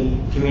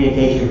studying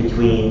communication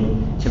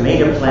between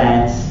tomato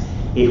plants.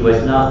 It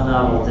was not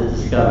novel to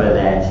discover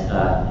that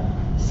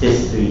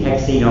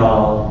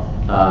cis-3-hexenol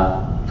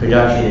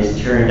production is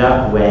turned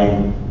up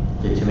when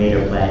the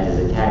tomato plant is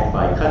attacked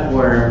by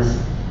cutworms,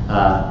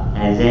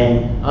 and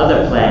then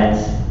other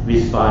plants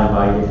respond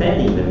by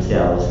defending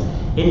themselves.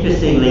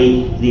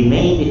 Interestingly, the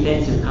main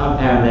defensive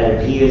compound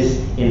that appears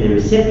in the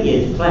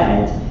recipient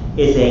plant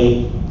is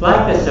a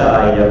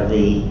glycoside of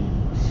the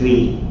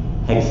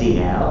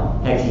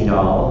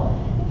 3-hexenol,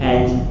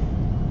 and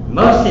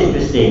most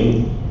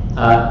interesting,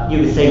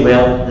 You could say,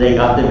 well, they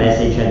got the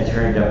message and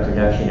turned up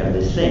production of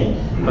this thing,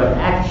 but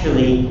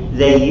actually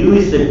they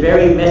used the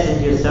very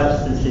messenger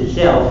substance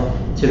itself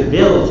to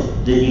build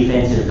the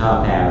defensive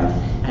compound,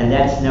 and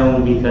that's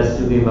known because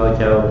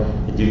Sugimoto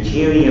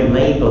deuterium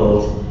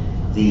labeled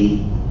the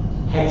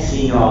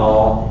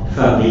hexenol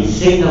from the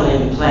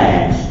signaling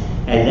plant,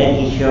 and then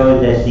he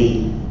showed that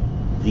the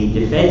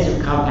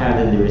defensive compound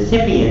in the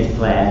recipient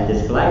plant,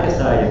 this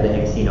glycoside of the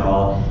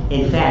hexenol,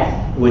 in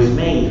fact, was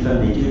made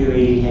from the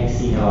deuterated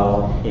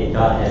hexenol it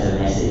got as a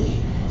message.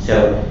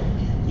 So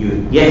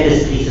you get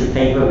this piece of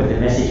paper with the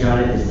message on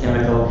it, this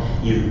chemical,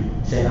 you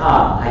say,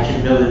 I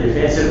can build a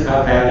defensive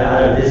compound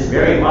out of this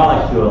very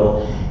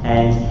molecule.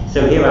 And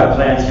so here are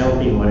plants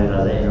helping one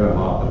another in a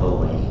remarkable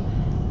way.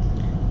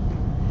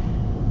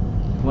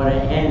 I want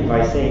to end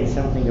by saying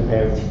something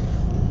about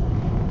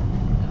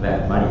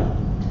money.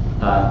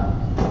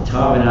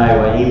 Tom and I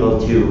were able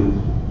to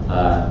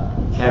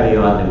carry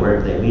on the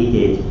work that we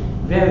did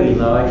very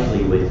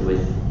largely with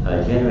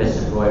generous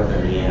support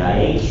from the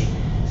NIH.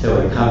 So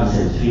it comes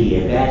in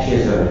 3-year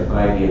batches or in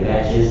 5-year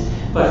batches.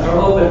 But for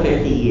over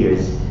 50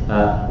 years,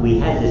 we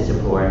had this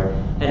support.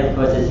 And of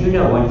course, as you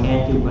know, one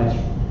can't do much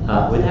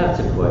without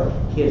support.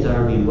 Here's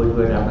R.B.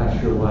 Woodward. I'm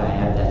not sure why I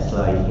have that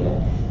slide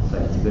here,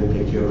 but it's a good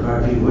picture of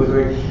R.B.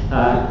 Woodward.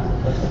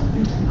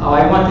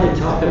 I wanted to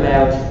talk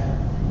about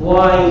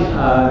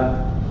why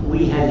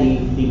we had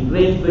the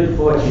great good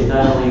fortune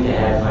not only to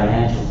have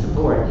financial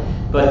support,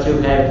 but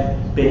to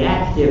have been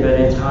active at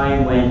a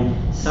time when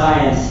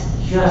science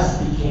just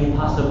became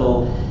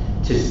possible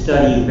to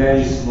study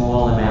very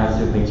small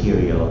amounts of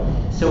material.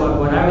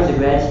 So when I was a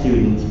grad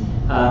student,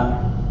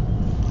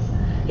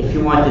 if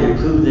you wanted to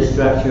prove the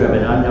structure of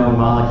an unknown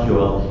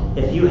molecule,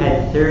 if you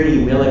had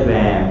 30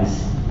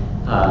 milligrams,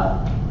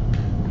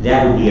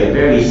 that would be a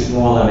very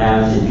small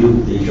amount to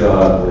do the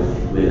job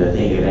with a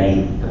thing of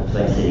any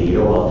complexity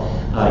at all.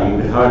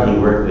 You could hardly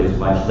work with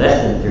much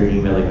less than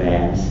 30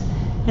 milligrams.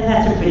 And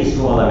that's a pretty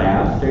small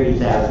amount, 30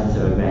 thousandths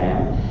of a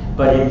gram.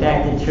 But in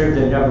fact, in terms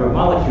of number of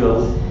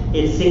molecules,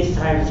 it's 6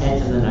 times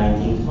 10 to the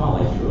 19th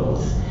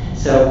molecules.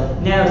 So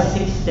now,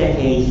 6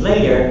 decades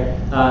later,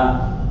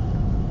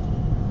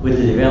 with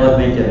the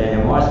development of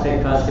NMR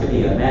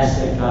spectroscopy, of mass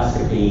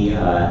spectroscopy,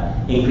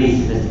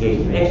 increased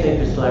sophistication of X-ray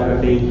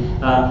crystallography,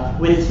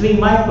 with 3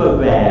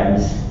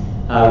 micrograms,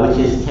 which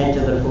is 10 to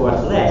the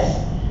 4th less,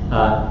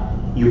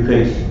 you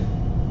could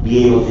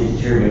be able to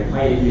determine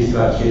quite a few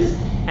structures.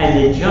 And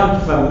the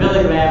jump from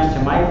milligrams to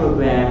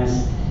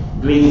micrograms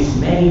brings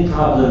many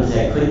problems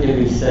that couldn't have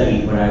been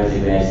studied when I was a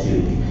grad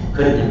student,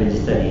 couldn't have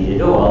been studied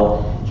at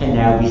all, can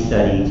now be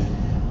studied.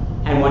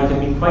 And one can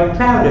be quite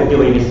proud of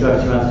doing a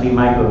structure on 3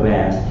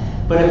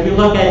 micrograms. But if you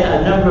look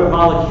at a number of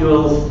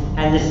molecules,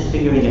 and this is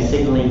figuring a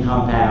signaling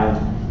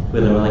compound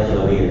with a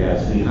molecular weight of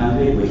about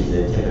 300, which is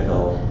a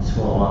typical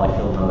small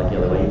molecule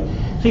molecular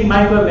weight, 3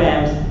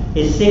 micrograms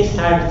is 6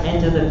 times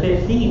 10 to the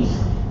 15th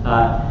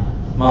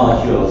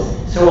molecules.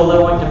 So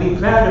although one can be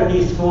proud of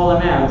these small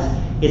amounts,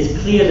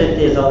 it's clear that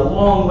there's a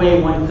long way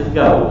one could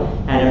go.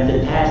 And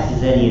if the past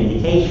is any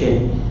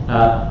indication,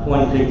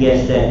 one could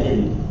guess that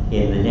in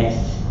the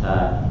next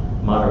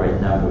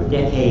moderate number of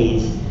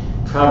decades,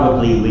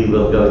 probably we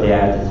will go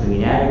down to 3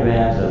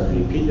 nanograms or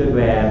 3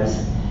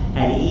 picograms.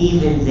 And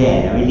even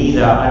then, I mean, these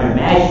are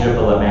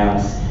unimaginable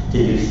amounts to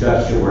do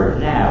structure work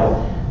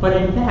now, but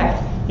in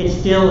fact, it's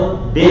still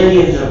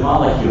billions of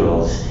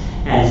molecules.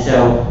 And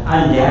so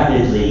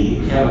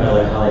undoubtedly, chemical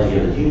ecology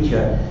of the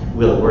future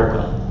will work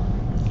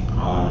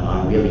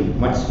on really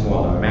much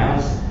smaller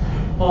amounts.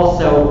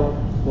 Also,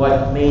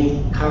 what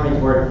made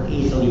current work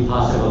easily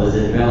possible is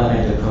the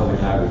development of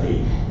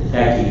chromatography. The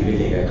fact that you could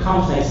take a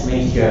complex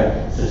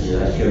mixture, such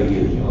as I showed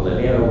you the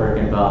Oliveira work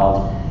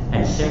involved,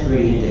 and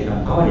separate into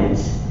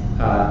components,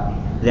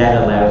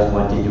 that allows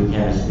one to do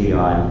chemistry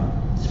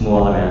on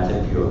small amounts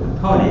of pure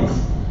components.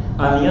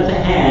 On the other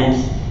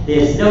hand,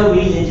 there's no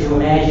reason to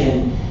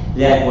imagine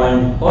that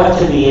one ought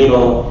to be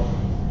able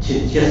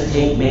to just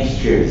take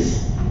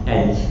mixtures,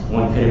 and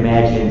one could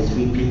imagine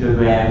 3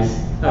 picograms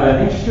of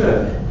a mixture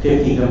of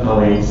 50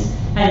 components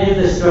and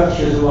do the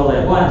structures all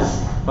at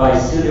once by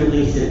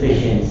suitably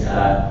sufficient,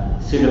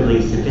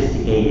 suitably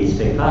sophisticated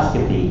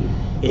spectroscopy.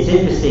 It's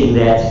interesting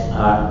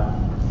that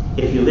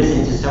if you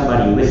listen to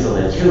somebody whistle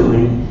a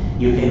tune,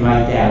 you can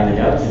write down the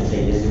notes and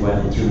say this is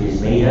what the tune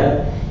is made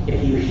of.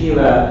 If you hear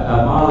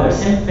a Mahler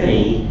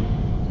symphony,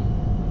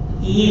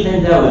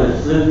 even though the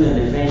flute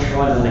and the French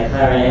horns and the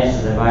clarinets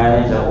and the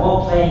violins are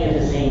all playing at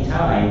the same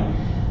time,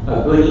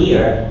 a good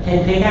ear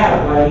can pick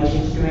out what each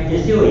instrument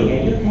is doing.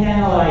 And you can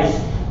analyze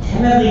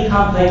terribly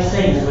complex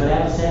things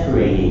without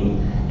separating,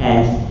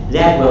 and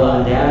that will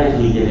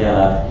undoubtedly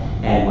develop,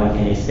 and one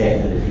can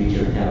expect in the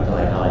future of chemical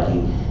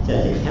ecology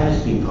that the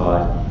chemistry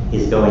part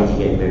is going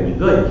to get very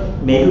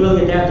good. Maybe we'll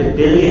get down to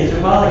billions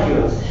of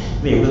molecules.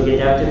 Maybe we'll get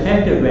down to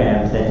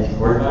femtograms and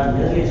work on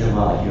millions of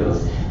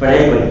molecules. But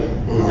anyway,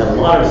 there's a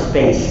lot of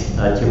space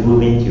to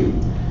move into.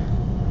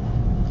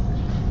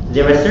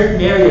 There are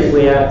certain areas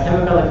where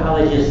chemical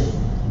ecologists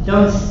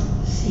don't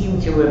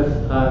seem to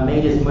have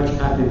made as much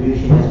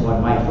contribution as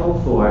one might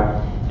hope for,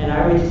 and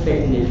I would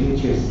expect in the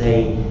future,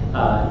 say,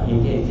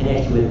 in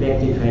connection with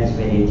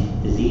vector-transmitted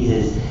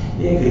diseases,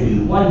 there could be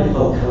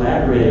wonderful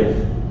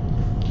collaborative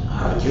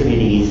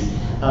opportunities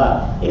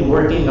in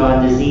working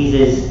on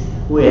diseases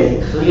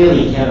where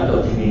clearly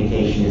chemical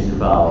communication is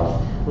involved.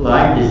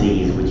 Lyme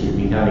disease, which is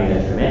becoming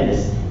a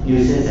tremendous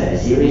nuisance and a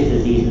serious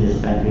disease in this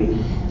country,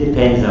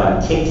 depends on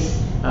ticks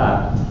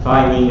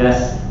finding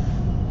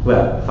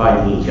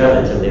each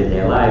other to live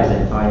their lives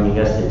and finding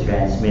us to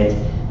transmit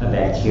a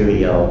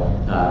bacterial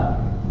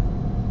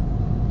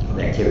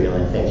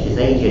infectious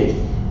agent.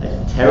 A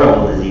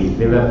terrible disease,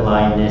 river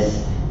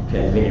blindness,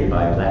 transmitted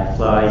by black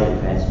flies. It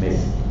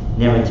transmits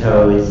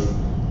nematodes.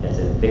 As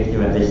a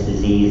victim of this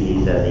disease,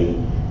 these are the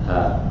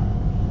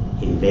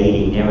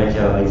invading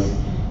nematodes.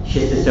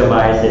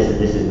 Schistosomiasis, and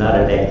this is not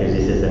a vector,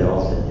 this is an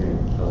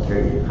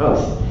alternative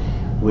host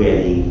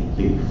where the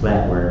big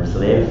flatworms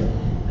live.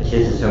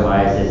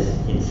 Schistosomiasis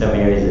in some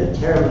areas is a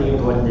terribly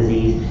important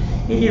disease.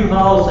 It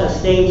involves a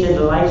stage in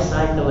the life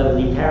cycle of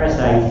the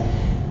parasite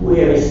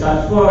where it's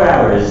got 4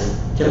 hours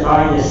to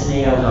find a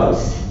snail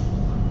host.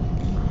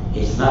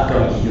 It's not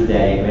going to do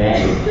that in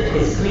random.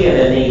 It's clear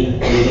that they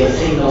get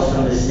signals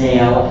from the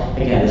snail.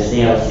 Again, the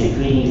snail is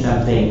secreting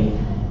something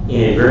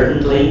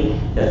inadvertently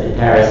that the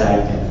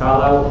parasite can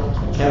follow. A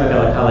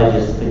chemical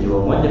ecologist can do a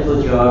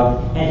wonderful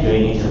job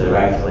entering into the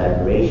right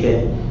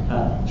collaboration.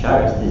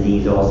 Chagas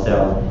disease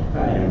also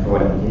an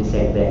important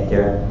insect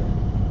vector.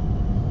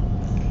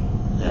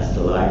 That's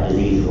the Lyme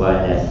disease one,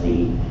 that's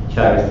the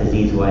Chagas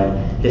disease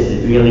one. This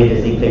is really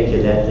interesting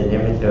picture. That's the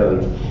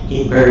nematode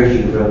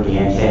emerging from the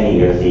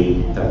antennae of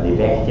the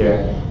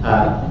vector.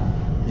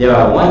 There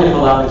are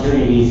wonderful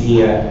opportunities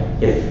here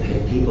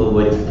if people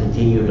would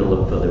continue to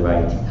look for the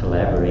right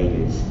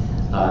collaborators.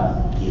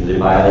 Either the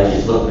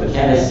biologists look for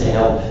chemists to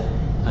help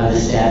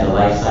understand the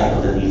life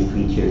cycles of these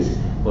creatures,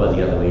 or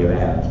the other way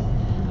around.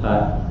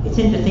 It's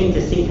interesting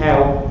to see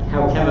how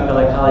chemical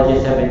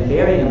ecologists have been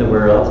faring in the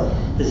world.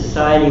 The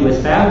society was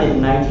founded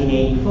in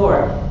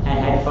 1984 and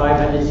had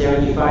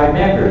 575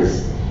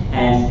 members.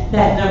 And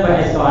that number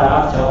has gone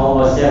up to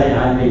almost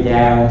 700,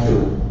 down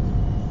to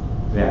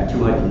around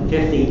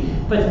 250.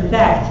 But in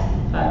fact,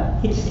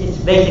 it's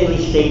basically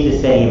stayed the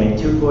same. In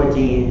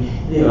 2014,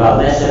 there are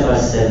less of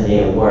us than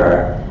there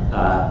were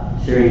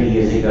 30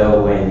 years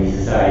ago when the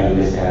society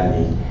was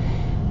founded.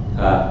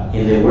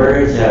 In the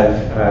words of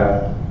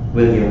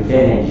William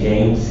Finn and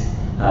James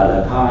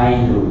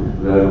Lapine, who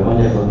wrote a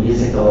wonderful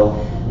musical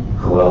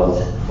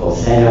called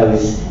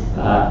Falsettos,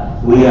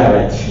 we are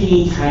a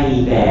teeny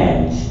tiny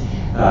band.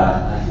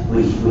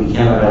 We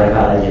chemical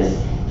ecologists.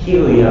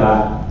 Here we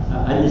are,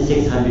 under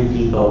 600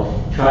 people,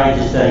 trying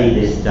to study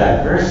this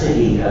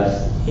diversity of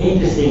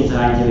interesting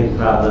scientific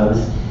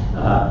problems.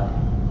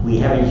 We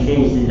haven't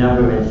changed the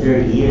number in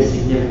 30 years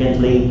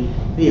significantly.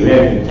 The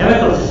American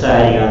Chemical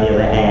Society, on the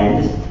other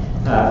hand,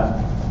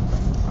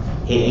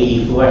 in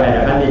 '84 had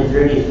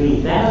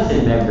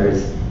 133,000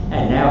 members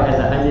and now has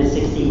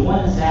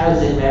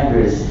 161,000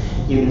 members.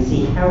 You can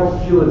see how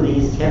few of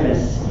these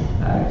chemists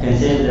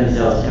consider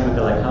themselves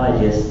chemical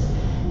ecologists.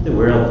 The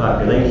world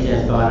population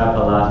has gone up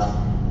a lot,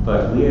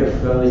 but we are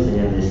frozen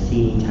in this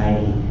teeny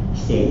tiny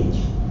stage.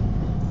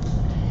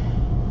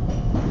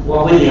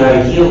 What would the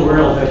ideal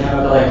world for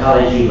chemical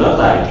ecology look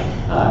like?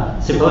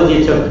 Suppose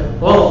you took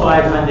all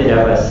 500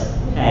 of us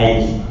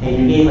and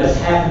you gave us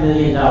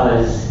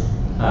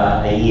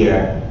 $500,000 a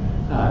year.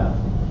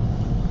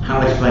 How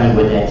much money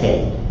would that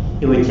take?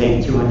 It would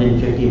take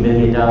 $250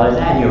 million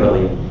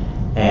annually.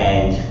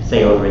 And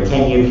say over a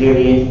 10-year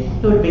period,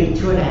 it would be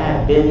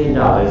 $2.5 billion.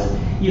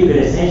 You could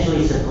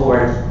essentially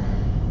support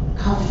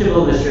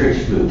comfortable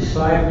research groups,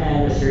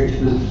 5-man research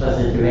groups plus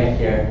a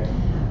director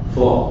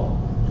for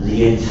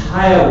the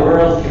entire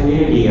world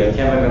community of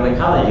chemical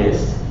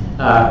ecologists.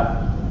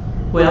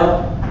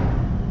 Well,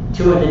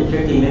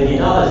 $250 million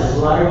is a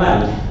lot of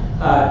money.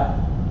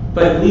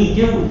 But we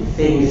do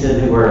things in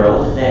the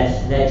world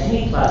that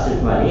take lots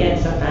of money, and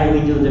sometimes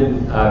we do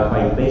them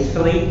quite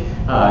gracefully.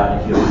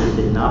 If you're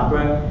interested in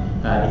opera,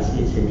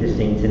 it's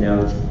interesting to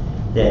note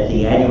that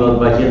the annual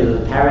budget of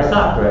the Paris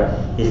Opera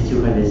is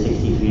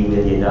 $263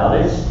 million.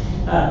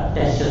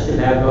 That's just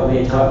about what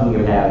we're talking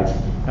about.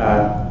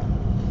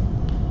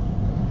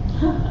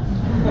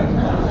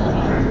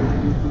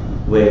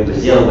 Where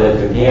Brazil was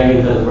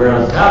preparing for the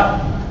World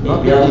Cup,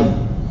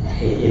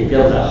 it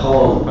built a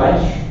whole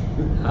bunch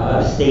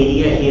of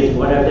stadia. Here's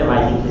one of them.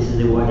 I think this is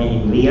the one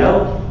in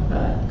Rio.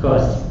 It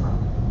cost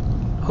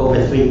over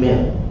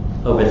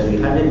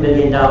 $300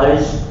 million.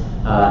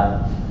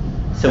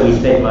 So we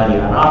spend money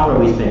on opera,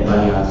 we spend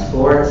money on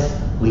sports,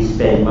 we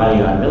spend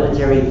money on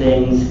military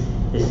things.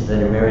 This is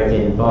an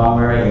American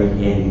bomber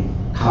in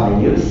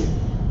common use,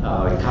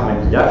 or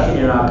common production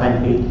in our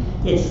country.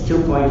 It's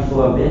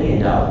 $2.4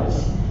 billion.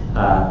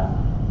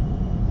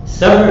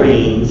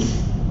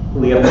 Submarines,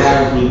 we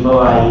apparently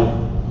buy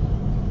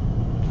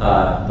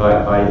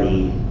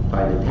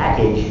by the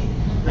package,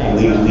 and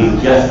we've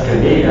just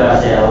committed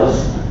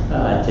ourselves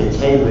to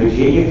 10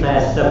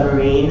 Virginia-class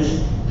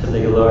submarines, for the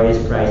glorious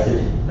price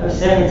of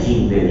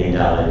 $17 billion.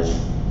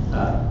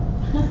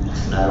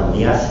 Not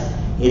only us,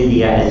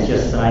 India has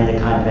just signed a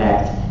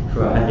contract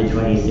for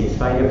 126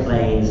 fighter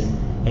planes,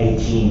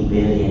 $18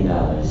 billion.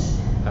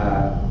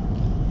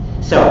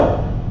 So,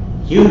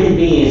 human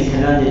beings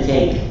can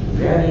undertake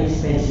very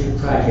expensive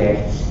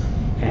projects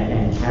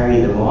and carry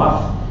them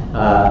off.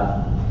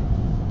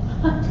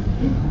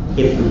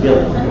 If you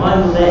built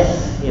one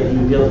less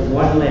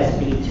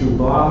B-2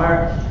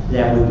 bomber,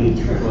 that would be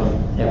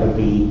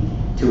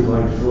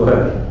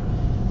 $2.4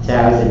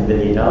 thousand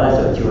billion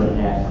or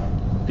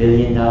 $2.5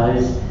 billion.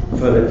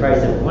 For the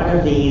price of one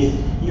of these,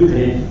 you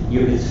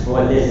could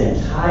support this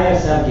entire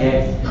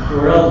subject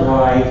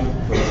worldwide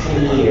for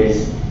 10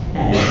 years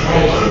and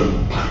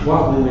imagine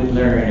what we would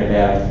learn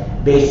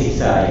about basic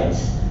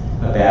science,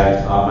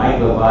 about our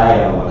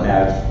microbiome,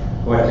 about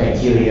what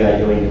bacteria are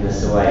doing in the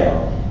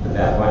soil,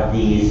 about what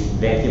these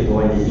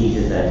vector-borne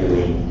diseases are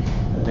doing,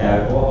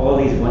 about all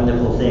these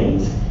wonderful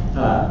things.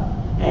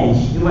 And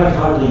you might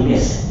hardly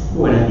miss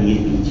one of these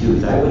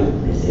B2s. I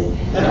wouldn't miss it.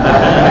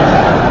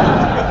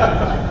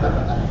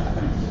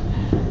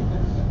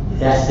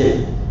 That's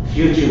the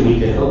future we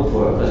could hope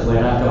for, because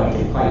we're not going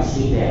to quite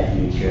see that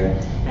future.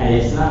 And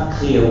it's not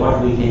clear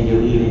what we can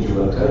do even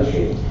to approach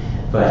it.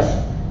 But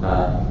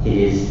it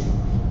is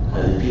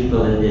the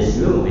people in this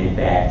room, in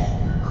fact,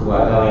 who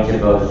are going to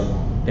both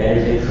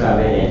benefit from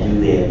it and do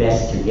their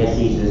best to get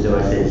these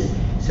resources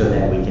so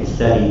that we can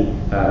study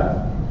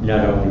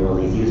not only all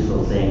these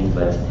useful things,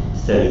 but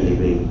study the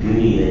great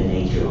beauty that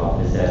nature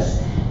offers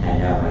us. And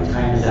now my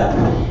time is up,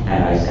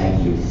 and I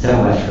thank you so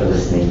much for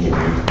listening to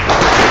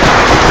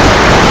me.